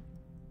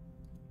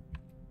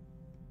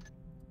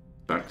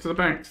 Back to the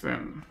bank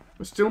then.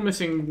 We're still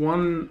missing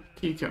 1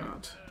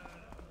 keycard.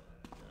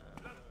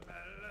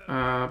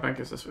 Bank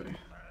is this way.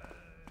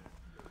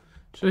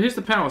 So here's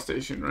the power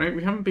station, right?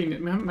 We haven't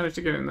managed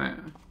to get in there.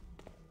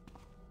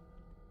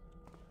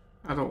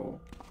 At all.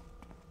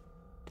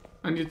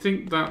 And you'd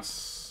think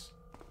that's...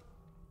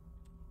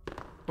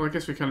 Well, I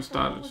guess we kind of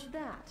started. What was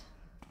that?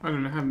 I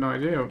don't know, I have no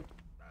idea.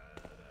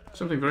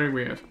 Something very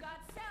weird. You got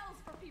cells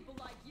for people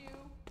like you.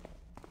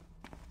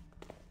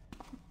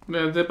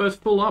 They're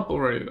both full up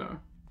already, though.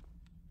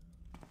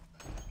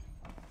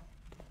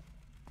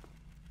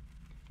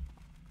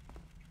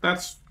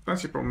 That's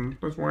your problem.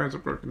 Those wires are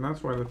broken.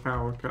 That's why the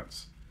power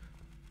cuts.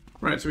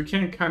 Right, so we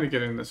can kind of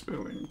get in this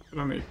building, but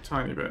only a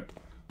tiny bit.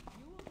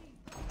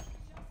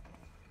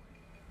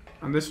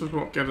 And this was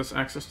what gave us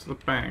access to the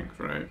bank,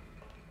 right?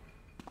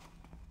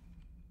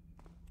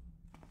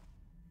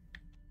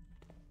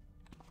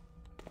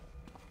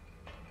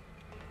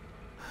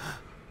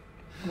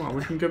 Well,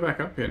 we can go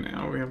back up here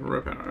now. We have a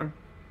rope arrow.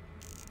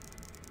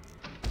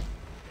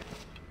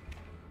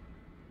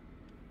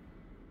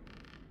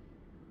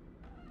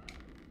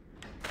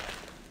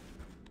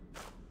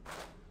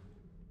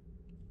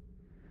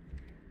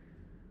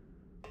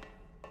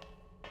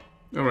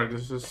 Alright,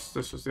 this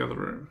is the other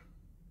room.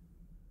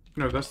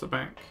 No, that's the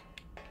bank.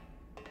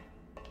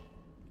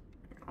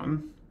 Hang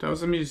on. That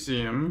was a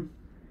museum.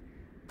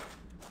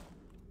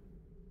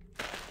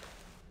 I'm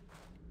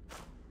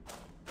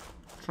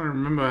trying to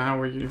remember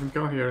how we even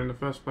got here in the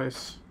first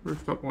place.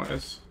 Rooftop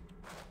wires.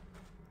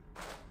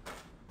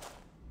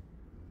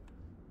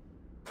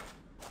 I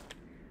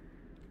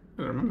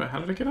don't remember. How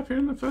did I get up here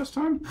in the first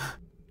time?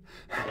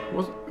 It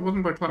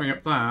wasn't by climbing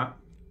up that.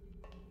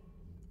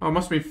 Oh, it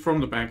must be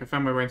from the bank. I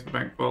found my way into the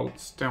bank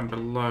vaults down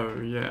below,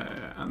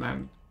 yeah, and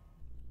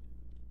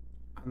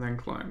then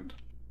climbed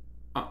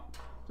up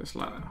this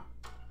ladder.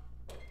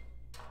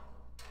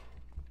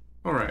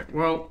 Alright,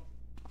 well,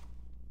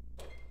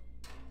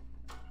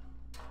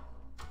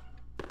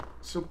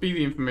 this will be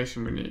the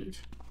information we need.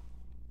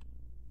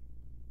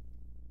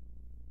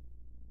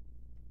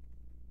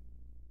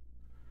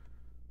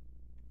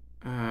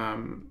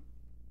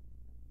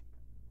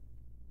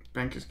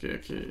 Banker's gear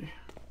key.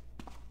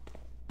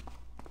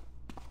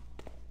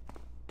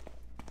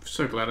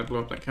 So glad I blew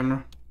up that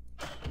camera.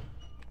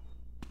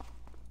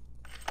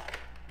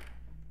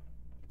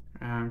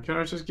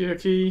 Character's gear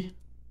key.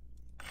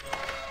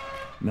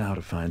 Now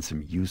to find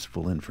some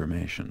useful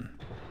information.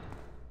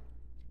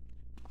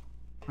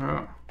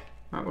 Oh,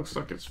 that looks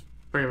like it's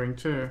failing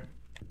too.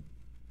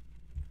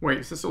 Wait,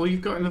 is this all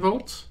you've got in the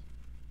vault?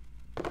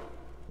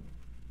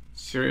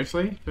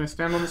 Seriously? Can I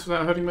stand on this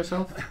without hurting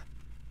myself?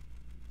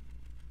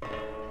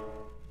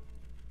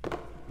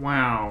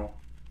 Wow.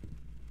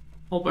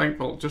 Whole bank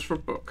vault just for a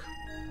book.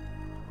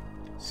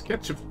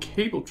 Sketch of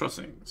cable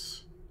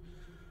trussings.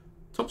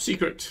 Top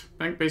secret.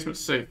 Bank basement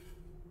safe.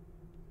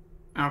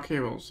 Our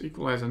cables.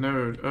 Equalizer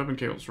node. Urban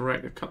cables.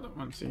 Right, they've cut that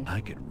one, see? I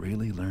could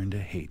really learn to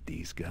hate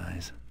these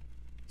guys.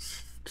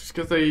 Just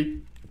because they...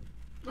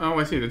 Oh,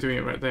 I see, they're doing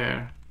it right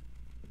there.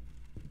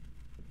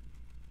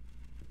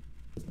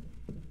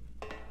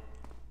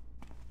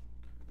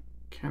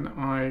 Can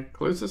I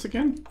close this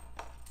again?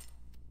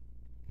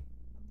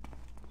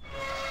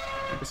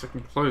 I guess I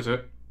can close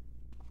it.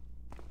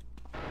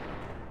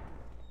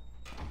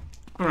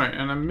 Alright,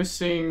 and I'm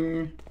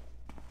missing...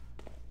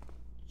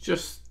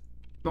 Just...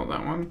 Not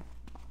that one.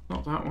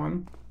 Not that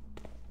one.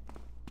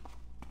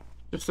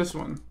 Just this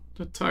one.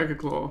 The Tiger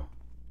Claw.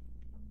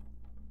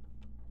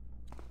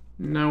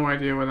 No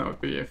idea where that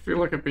would be. I feel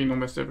like I've been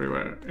almost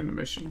everywhere in the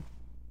mission.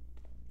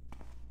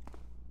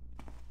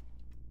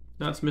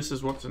 That's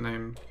Mrs.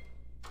 What's-her-name.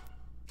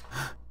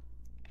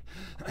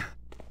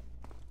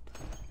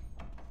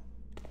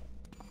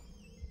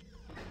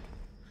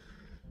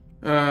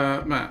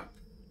 Map.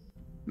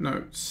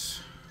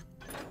 Notes.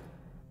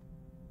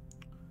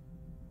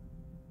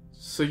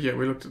 So yeah,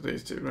 we looked at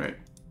these two, right?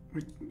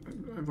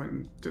 I went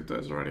and did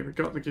those already. We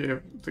got the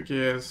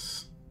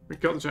gears. We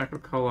got the jackal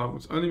collar.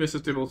 It's only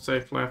Mrs. Dibble's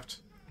safe left.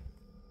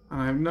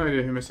 And I have no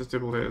idea who Mrs.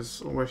 Dibble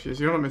is or where she is.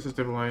 You're not Mrs.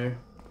 Dibble, are you?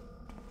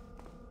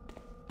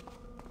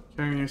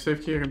 Carrying your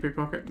safe key I can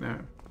pickpocket? No.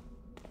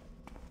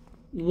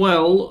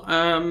 Well,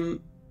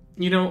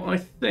 you know, I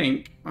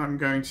think I'm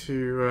going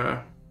to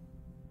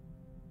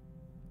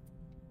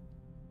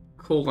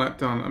call that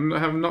done.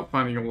 I'm not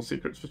finding all the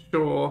secrets for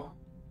sure.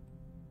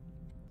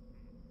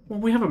 Well,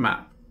 we have a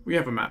map. We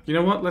have a map. You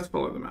know what? Let's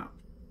follow the map.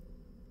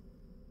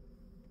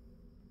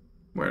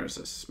 Where is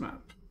this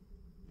map?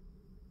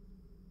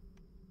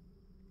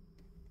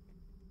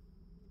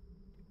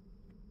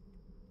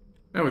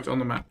 Oh, it's on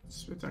the map.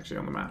 It's actually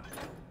on the map.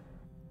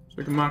 So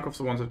we can mark off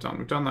the ones we've done.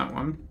 We've done that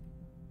one.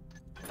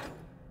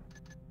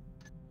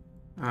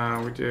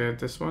 We did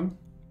this one.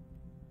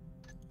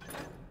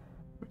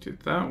 We did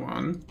that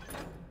one.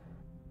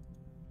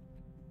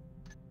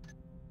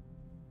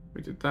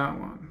 We did that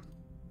one.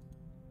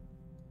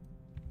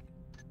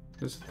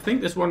 I think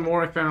there's one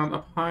more I found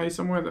up high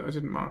somewhere that I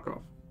didn't mark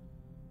off.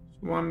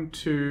 1,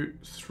 2,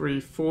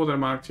 3, 4 that I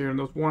marked here, and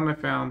there's one I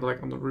found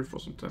like on the roof or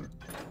something.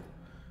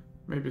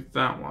 Maybe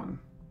that one.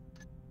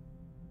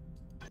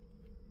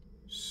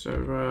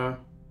 So,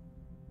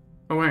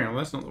 oh, hang on,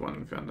 that's not the one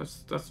we found.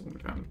 That's the one we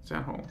found.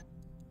 Town hall.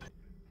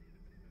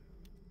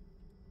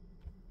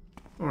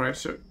 Alright,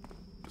 so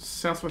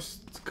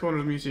southwest corner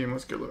of the museum.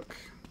 Let's go look.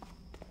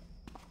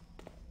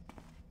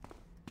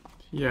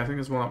 Yeah, I think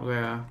there's one up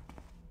there.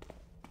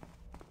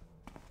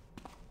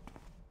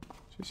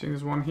 So you think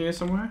there's one here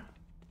somewhere?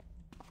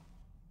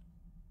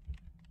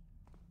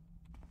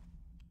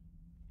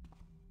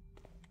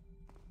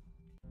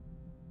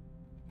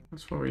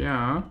 That's where we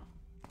are.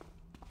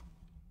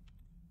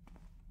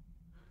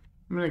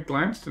 I mean, I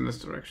glanced in this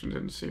direction,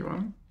 didn't see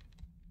one.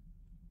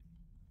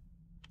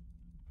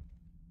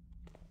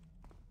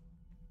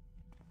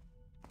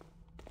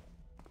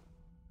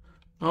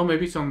 Oh,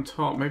 maybe it's on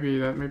top. Maybe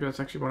that's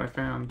actually what I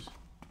found.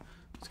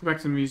 Let's go back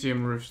to the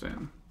museum roofs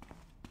then.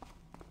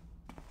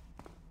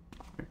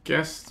 I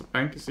guess the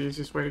bank is the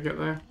easiest way to get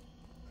there.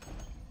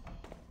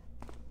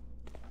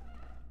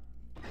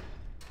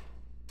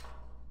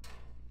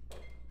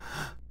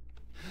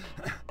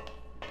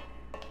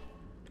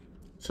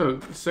 So,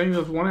 saying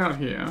there's one out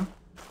here.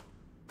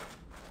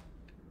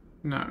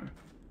 No.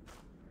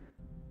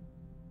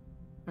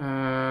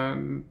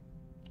 And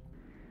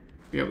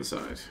the other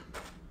side.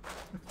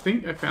 I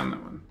think I found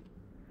that one.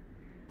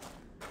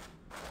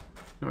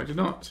 No, I did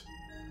not.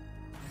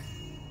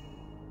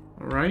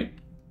 Alright.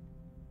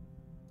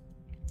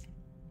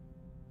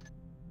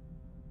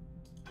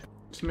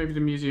 So maybe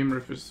the museum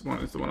roof is the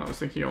one I was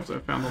thinking of that I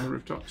found on the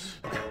rooftops.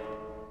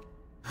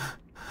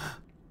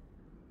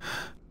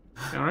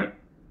 Alright.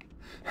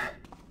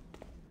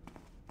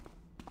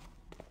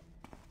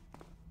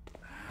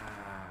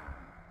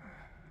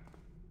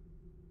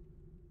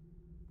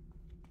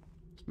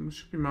 It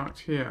should be marked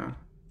here.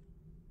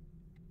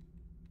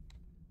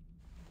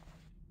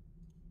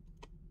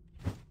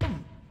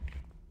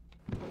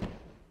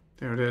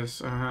 There it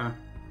is.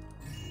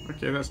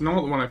 Okay, that's not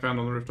the one I found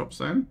on the rooftops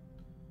then.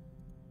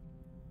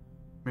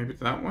 Maybe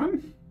that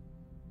one?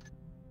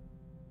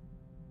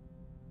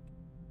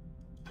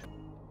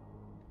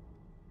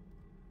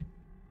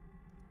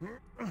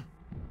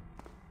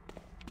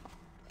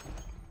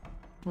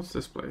 What's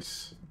this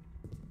place?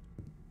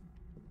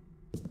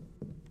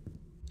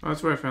 Oh,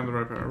 that's where I found the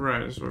rope arrow. Right,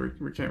 this is where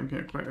we came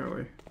here quite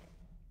early.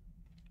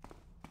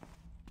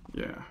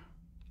 Yeah.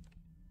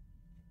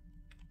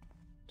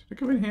 Did I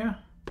go in here?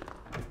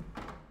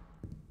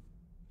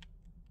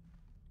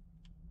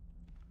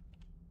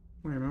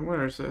 Wait a minute,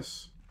 where is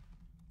this?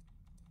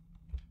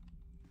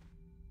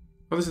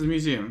 Oh, this is the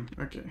museum.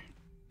 Okay.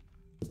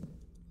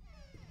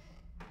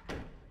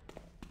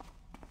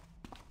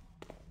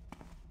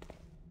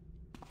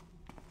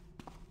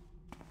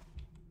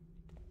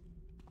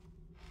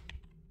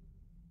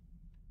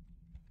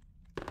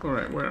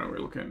 Alright, where are we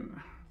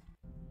looking?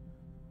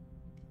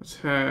 Let's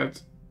head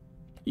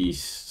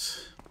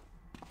east.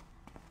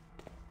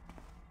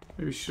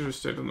 Maybe we should have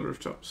stayed on the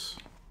rooftops.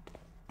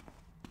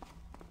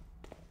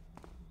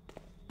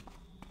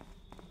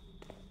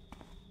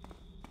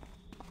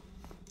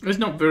 It's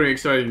not very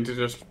exciting to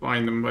just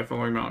find them by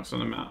following marks on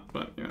the map,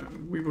 but you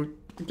know,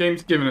 the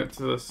game's given it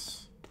to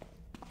us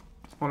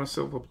on a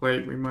silver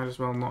plate. We might as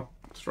well not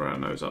throw our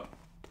nose up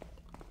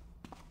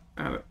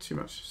at it too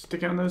much.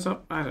 Stick our nose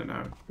up? I don't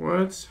know.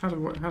 Words? How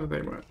do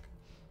they work?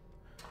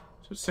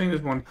 So it's saying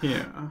there's one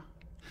here.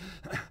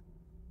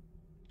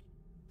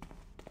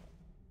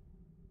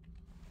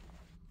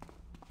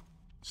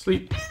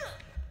 Sleep.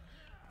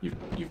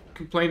 You've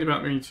complained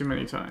about me too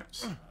many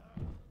times.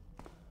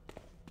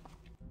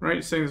 Right,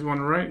 it's saying there's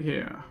one right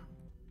here.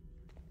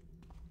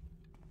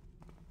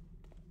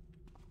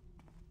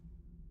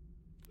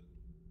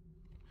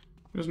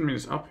 It doesn't mean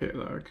it's up here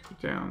though, it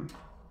could be down.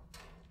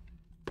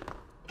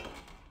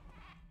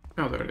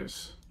 Oh, there it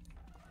is.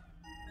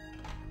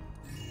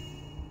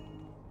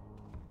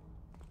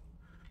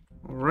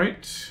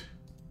 Alright.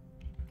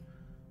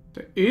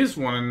 There is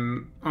one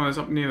in... Oh, it's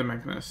up near the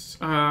mechanist.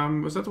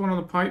 Was that the one on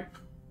the pipe?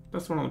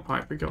 That's the one on the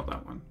pipe, we got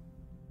that one.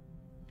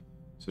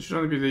 So it should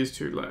only be these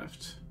two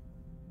left.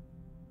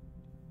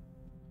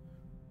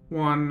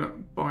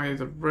 One by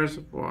the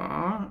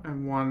reservoir,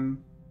 and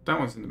one... That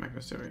one's in the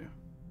mechanist area.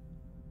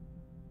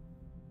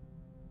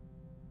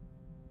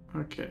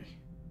 Okay.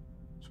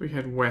 So we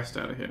head west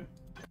out of here.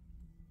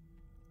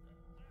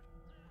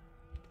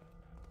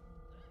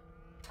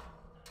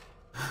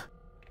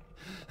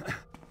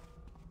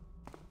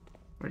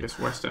 I guess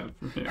west out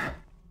from here.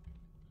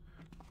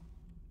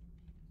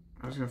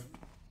 I was going to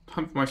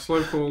hunt for my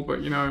slow fall,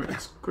 but you know,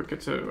 it's quicker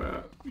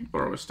to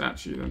borrow a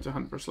statue than to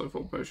hunt for a slow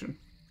fall potion.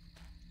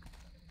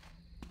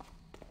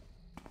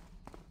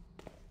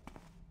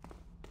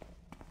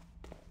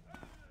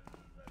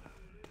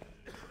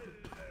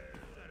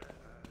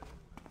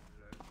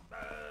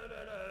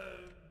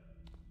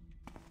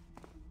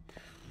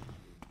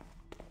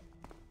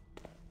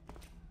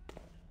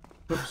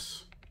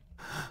 Oops.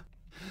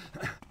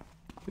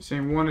 You're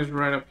saying one is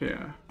right up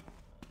here.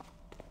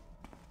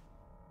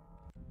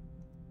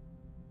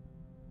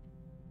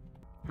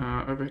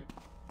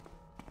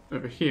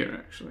 Over here,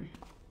 actually.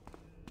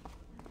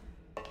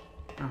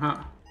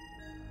 Uh-huh.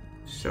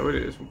 So it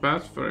is. Well,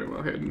 that's very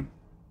well hidden.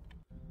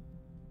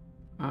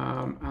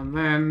 And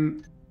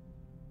then...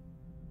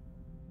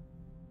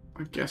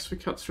 I guess we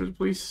cut through the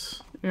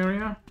police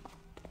area.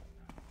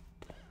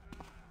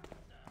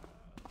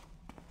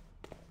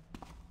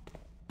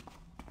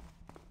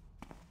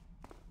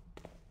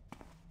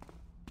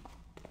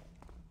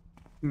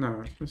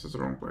 No, this is the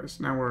wrong place.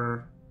 Now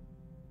we're...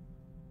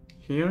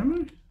 Here, am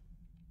I?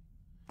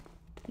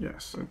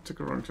 Yes, I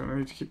took a wrong turn. I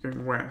need to keep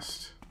going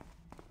west.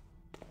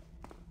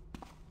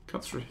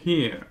 Cut through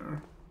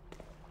here.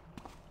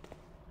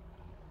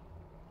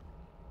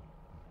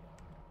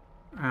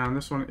 And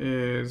this one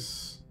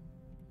is...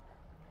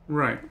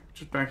 Right,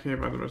 just back here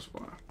by the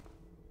reservoir.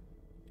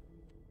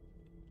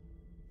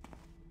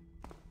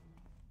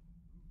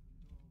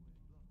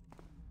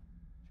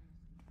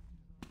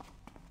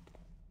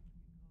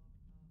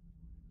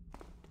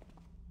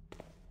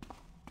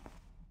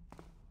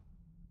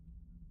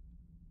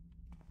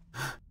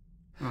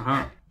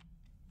 Uh-huh.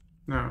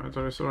 No, I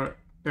thought I saw it.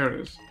 There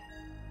it is.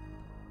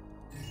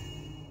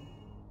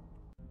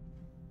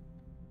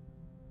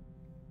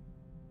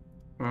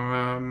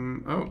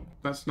 Oh,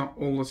 that's not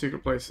all the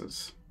secret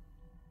places.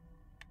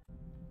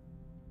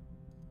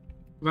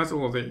 That's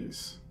all of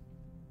these.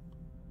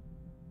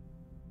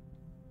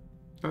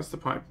 That's the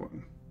pipe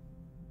one.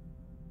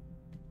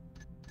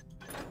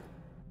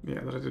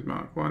 Yeah, that I did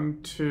mark.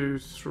 1, 2,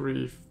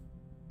 3,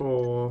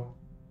 4...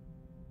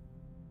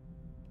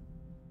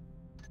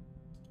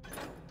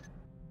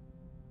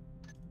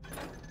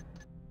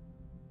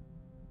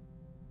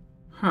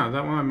 Huh,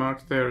 that one I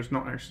marked there is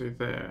not actually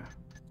there.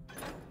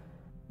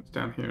 It's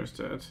down here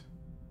instead.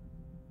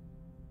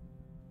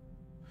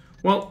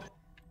 Well,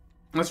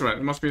 that's right.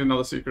 It must be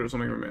another secret or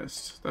something we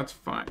missed. That's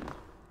fine.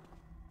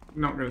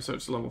 Not going to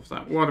search the level for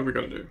that. What have we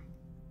got to do?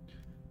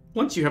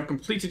 Once you have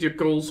completed your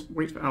goals,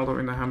 wait for Aldo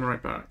in the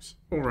Hammerite barracks.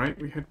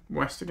 Alright, we head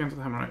west again to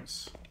the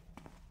Hammerites.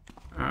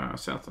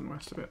 South and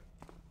west a bit.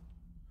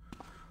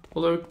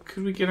 Although,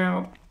 could we get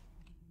out?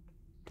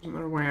 Isn't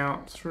there a way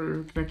out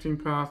through connecting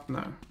path?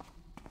 No.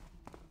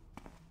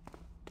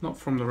 Not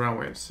from the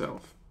railway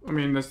itself. I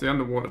mean, there's the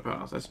underwater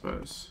path, I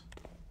suppose.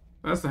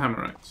 That's the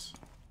Hammerites.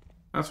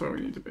 That's where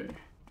we need to be.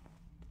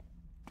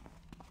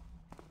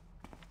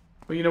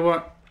 Well, you know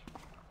what?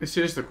 It's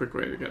just the quick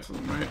way to get to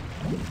them, right?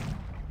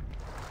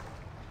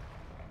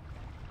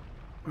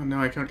 Oh no,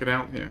 I can't get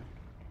out here.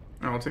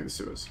 Oh, I'll take the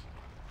sewers.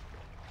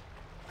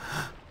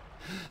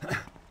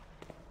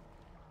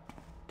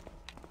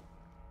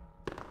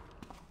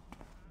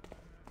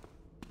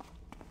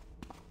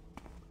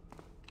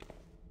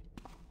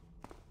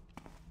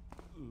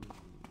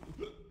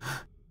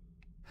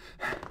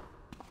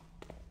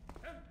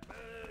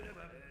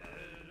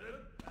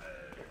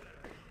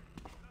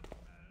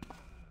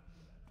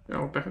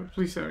 Oh, back at the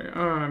police area.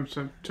 Oh, I'm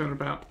so turned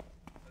about.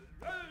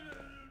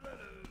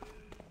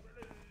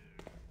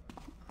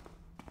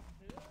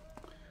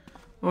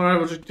 Alright,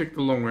 we'll just take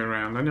the long way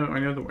around. I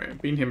know the way.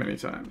 I've been here many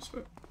times,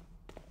 but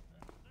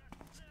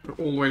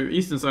all the way to the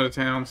eastern side of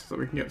town so that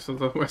we can get to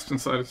the western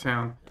side of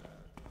town.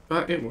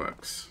 But it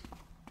works.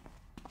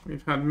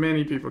 We've had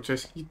many people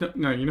chase.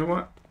 No, you know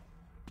what?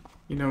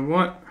 You know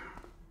what?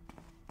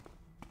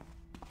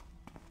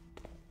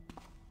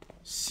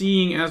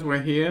 Seeing as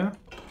we're here.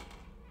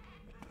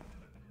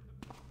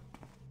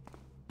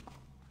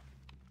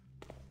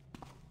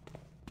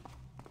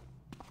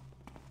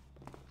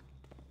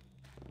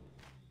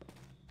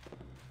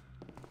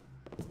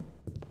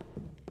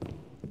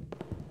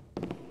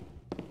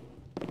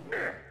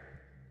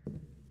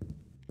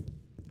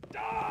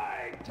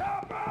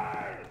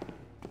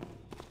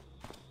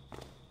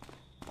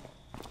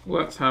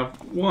 Let's have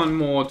one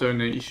more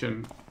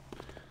donation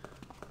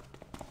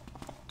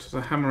to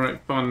the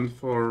Hammerite Fund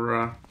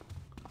for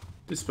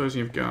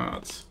disposing of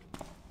guards.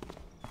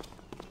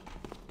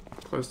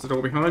 Close the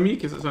door behind me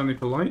because it's only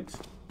polite.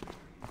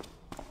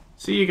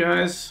 See you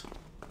guys.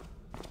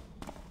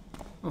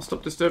 I'll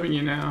stop disturbing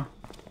you now.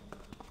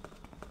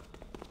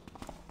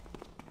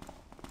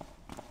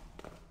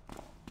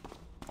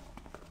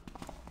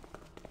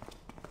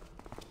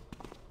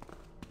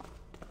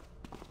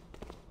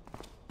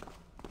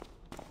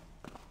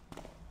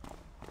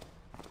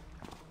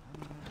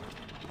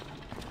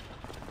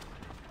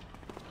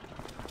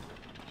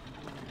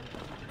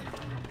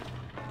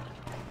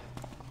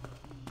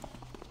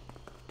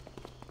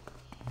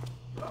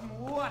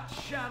 What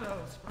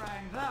shadow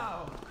sprang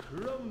thou?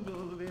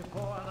 Crumble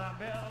before the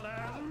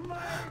builder's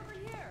might. Over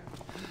here.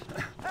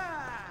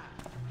 Ah!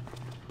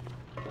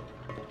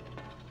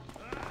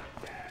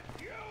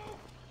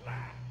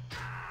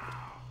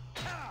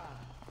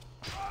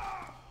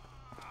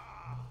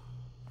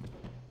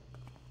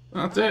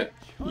 That's it.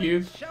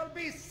 You. Shall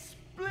be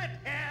split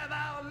ere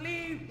thou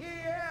leave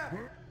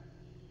here.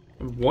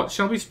 What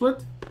shall be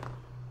split?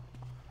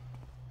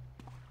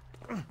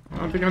 I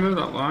don't think I know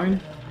that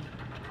line.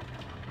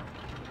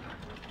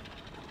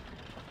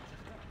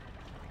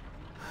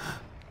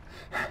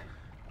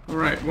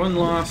 Alright, one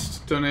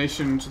last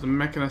donation to the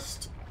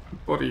Mechanist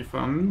Body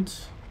Fund.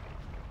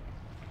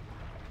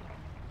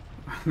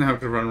 Now I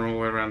have to run all the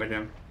way around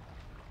again.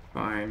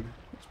 Fine.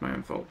 It's my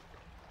own fault.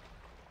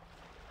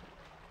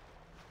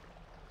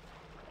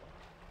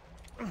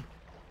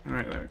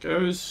 Alright, there it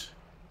goes.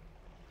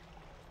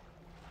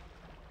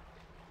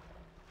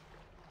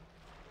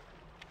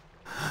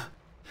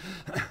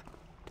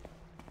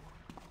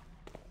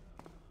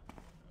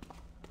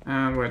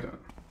 And we're done.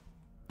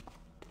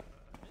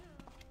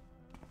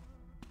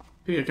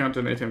 I can't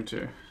donate him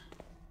to.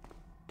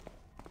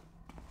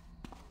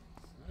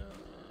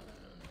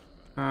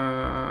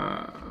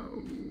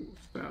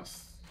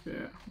 South,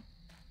 yeah.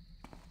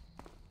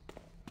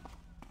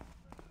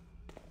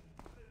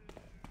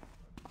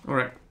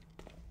 Alright.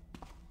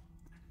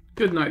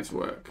 Good night's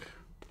work.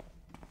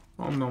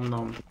 Om nom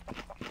nom. I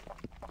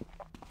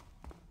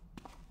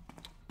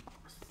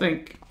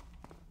think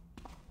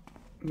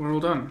we're all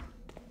done.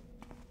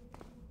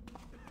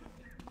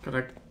 Got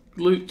a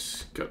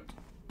loot,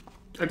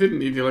 I didn't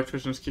need the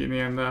electrician's key in the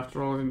end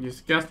after all. I didn't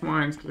use the gas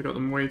mines because I got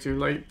them way too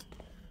late.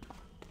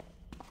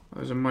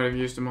 Otherwise I might have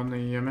used them on the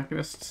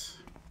mechanists.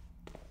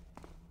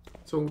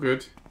 It's all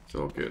good. It's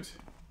all good.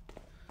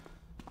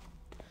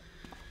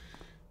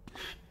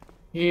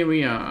 Here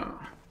we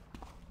are.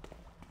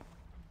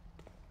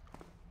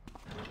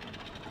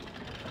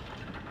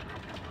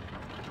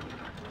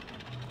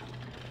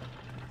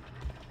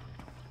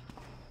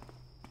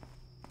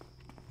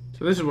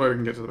 So this is where we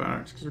can get to the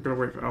barracks because we've got to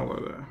wait for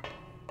Aldo there.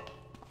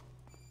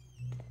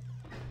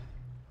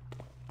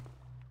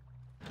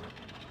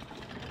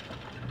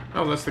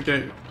 Oh, that's the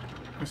gate.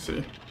 I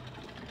see.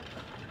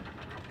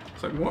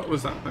 It's like, what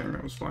was that thing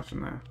that was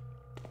flashing there?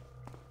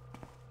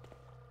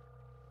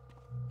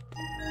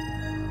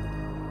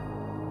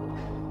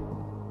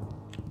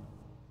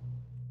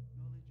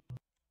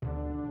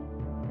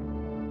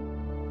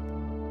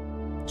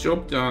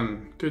 Job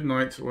done. Good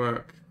night's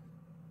work.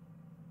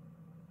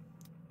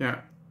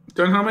 Yeah.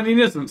 Don't harm any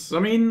innocents. I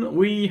mean,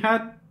 we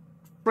had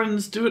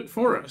friends do it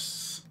for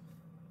us.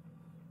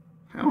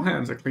 Our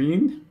hands are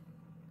clean.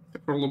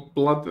 Except for all the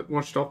blood that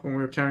washed off when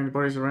we were carrying the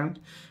bodies around.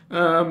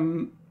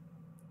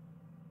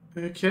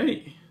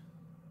 Okay.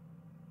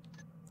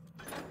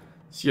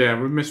 So yeah,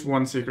 we've missed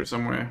one secret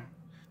somewhere.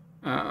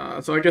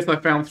 So I guess I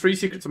found 3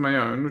 secrets of my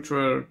own, which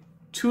were...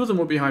 2 of them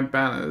were behind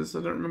banners.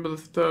 I don't remember the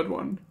third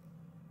one.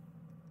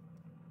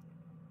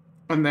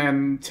 And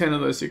then 10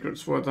 of those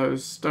secrets were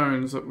those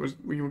stones that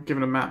we were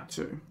given a map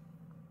to.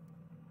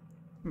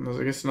 And there's,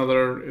 I guess,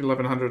 another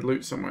 1100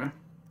 loot somewhere.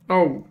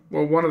 Oh,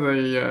 well, one of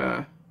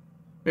the...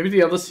 maybe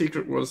the other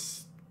secret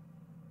was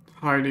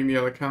hiding the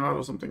other card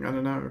or something. I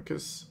don't know,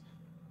 because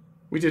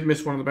we did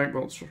miss one of the bank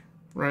vaults,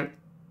 right?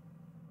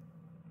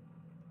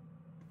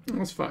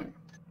 That's fine.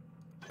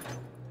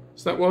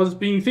 So that was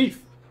Being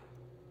Thief.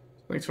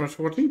 Thanks so much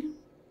for watching.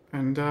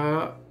 And,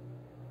 I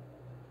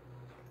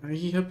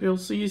hope you'll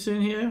see you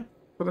soon here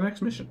for the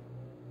next mission.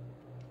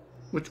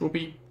 Which will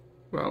be,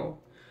 well,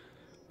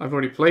 I've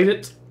already played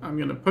it. I'm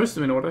going to post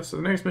them in order. So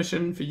the next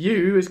mission for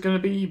you is going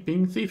to be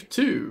Being Thief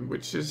 2,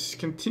 which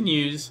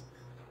continues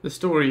the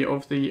story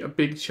of the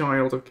big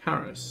child of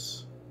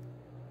Karis.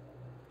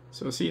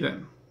 So I'll see you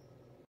then.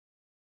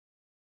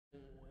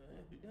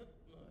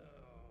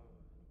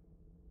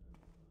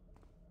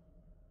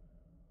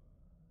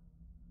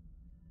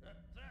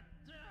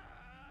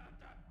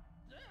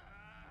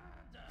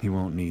 He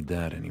won't need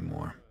that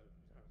anymore.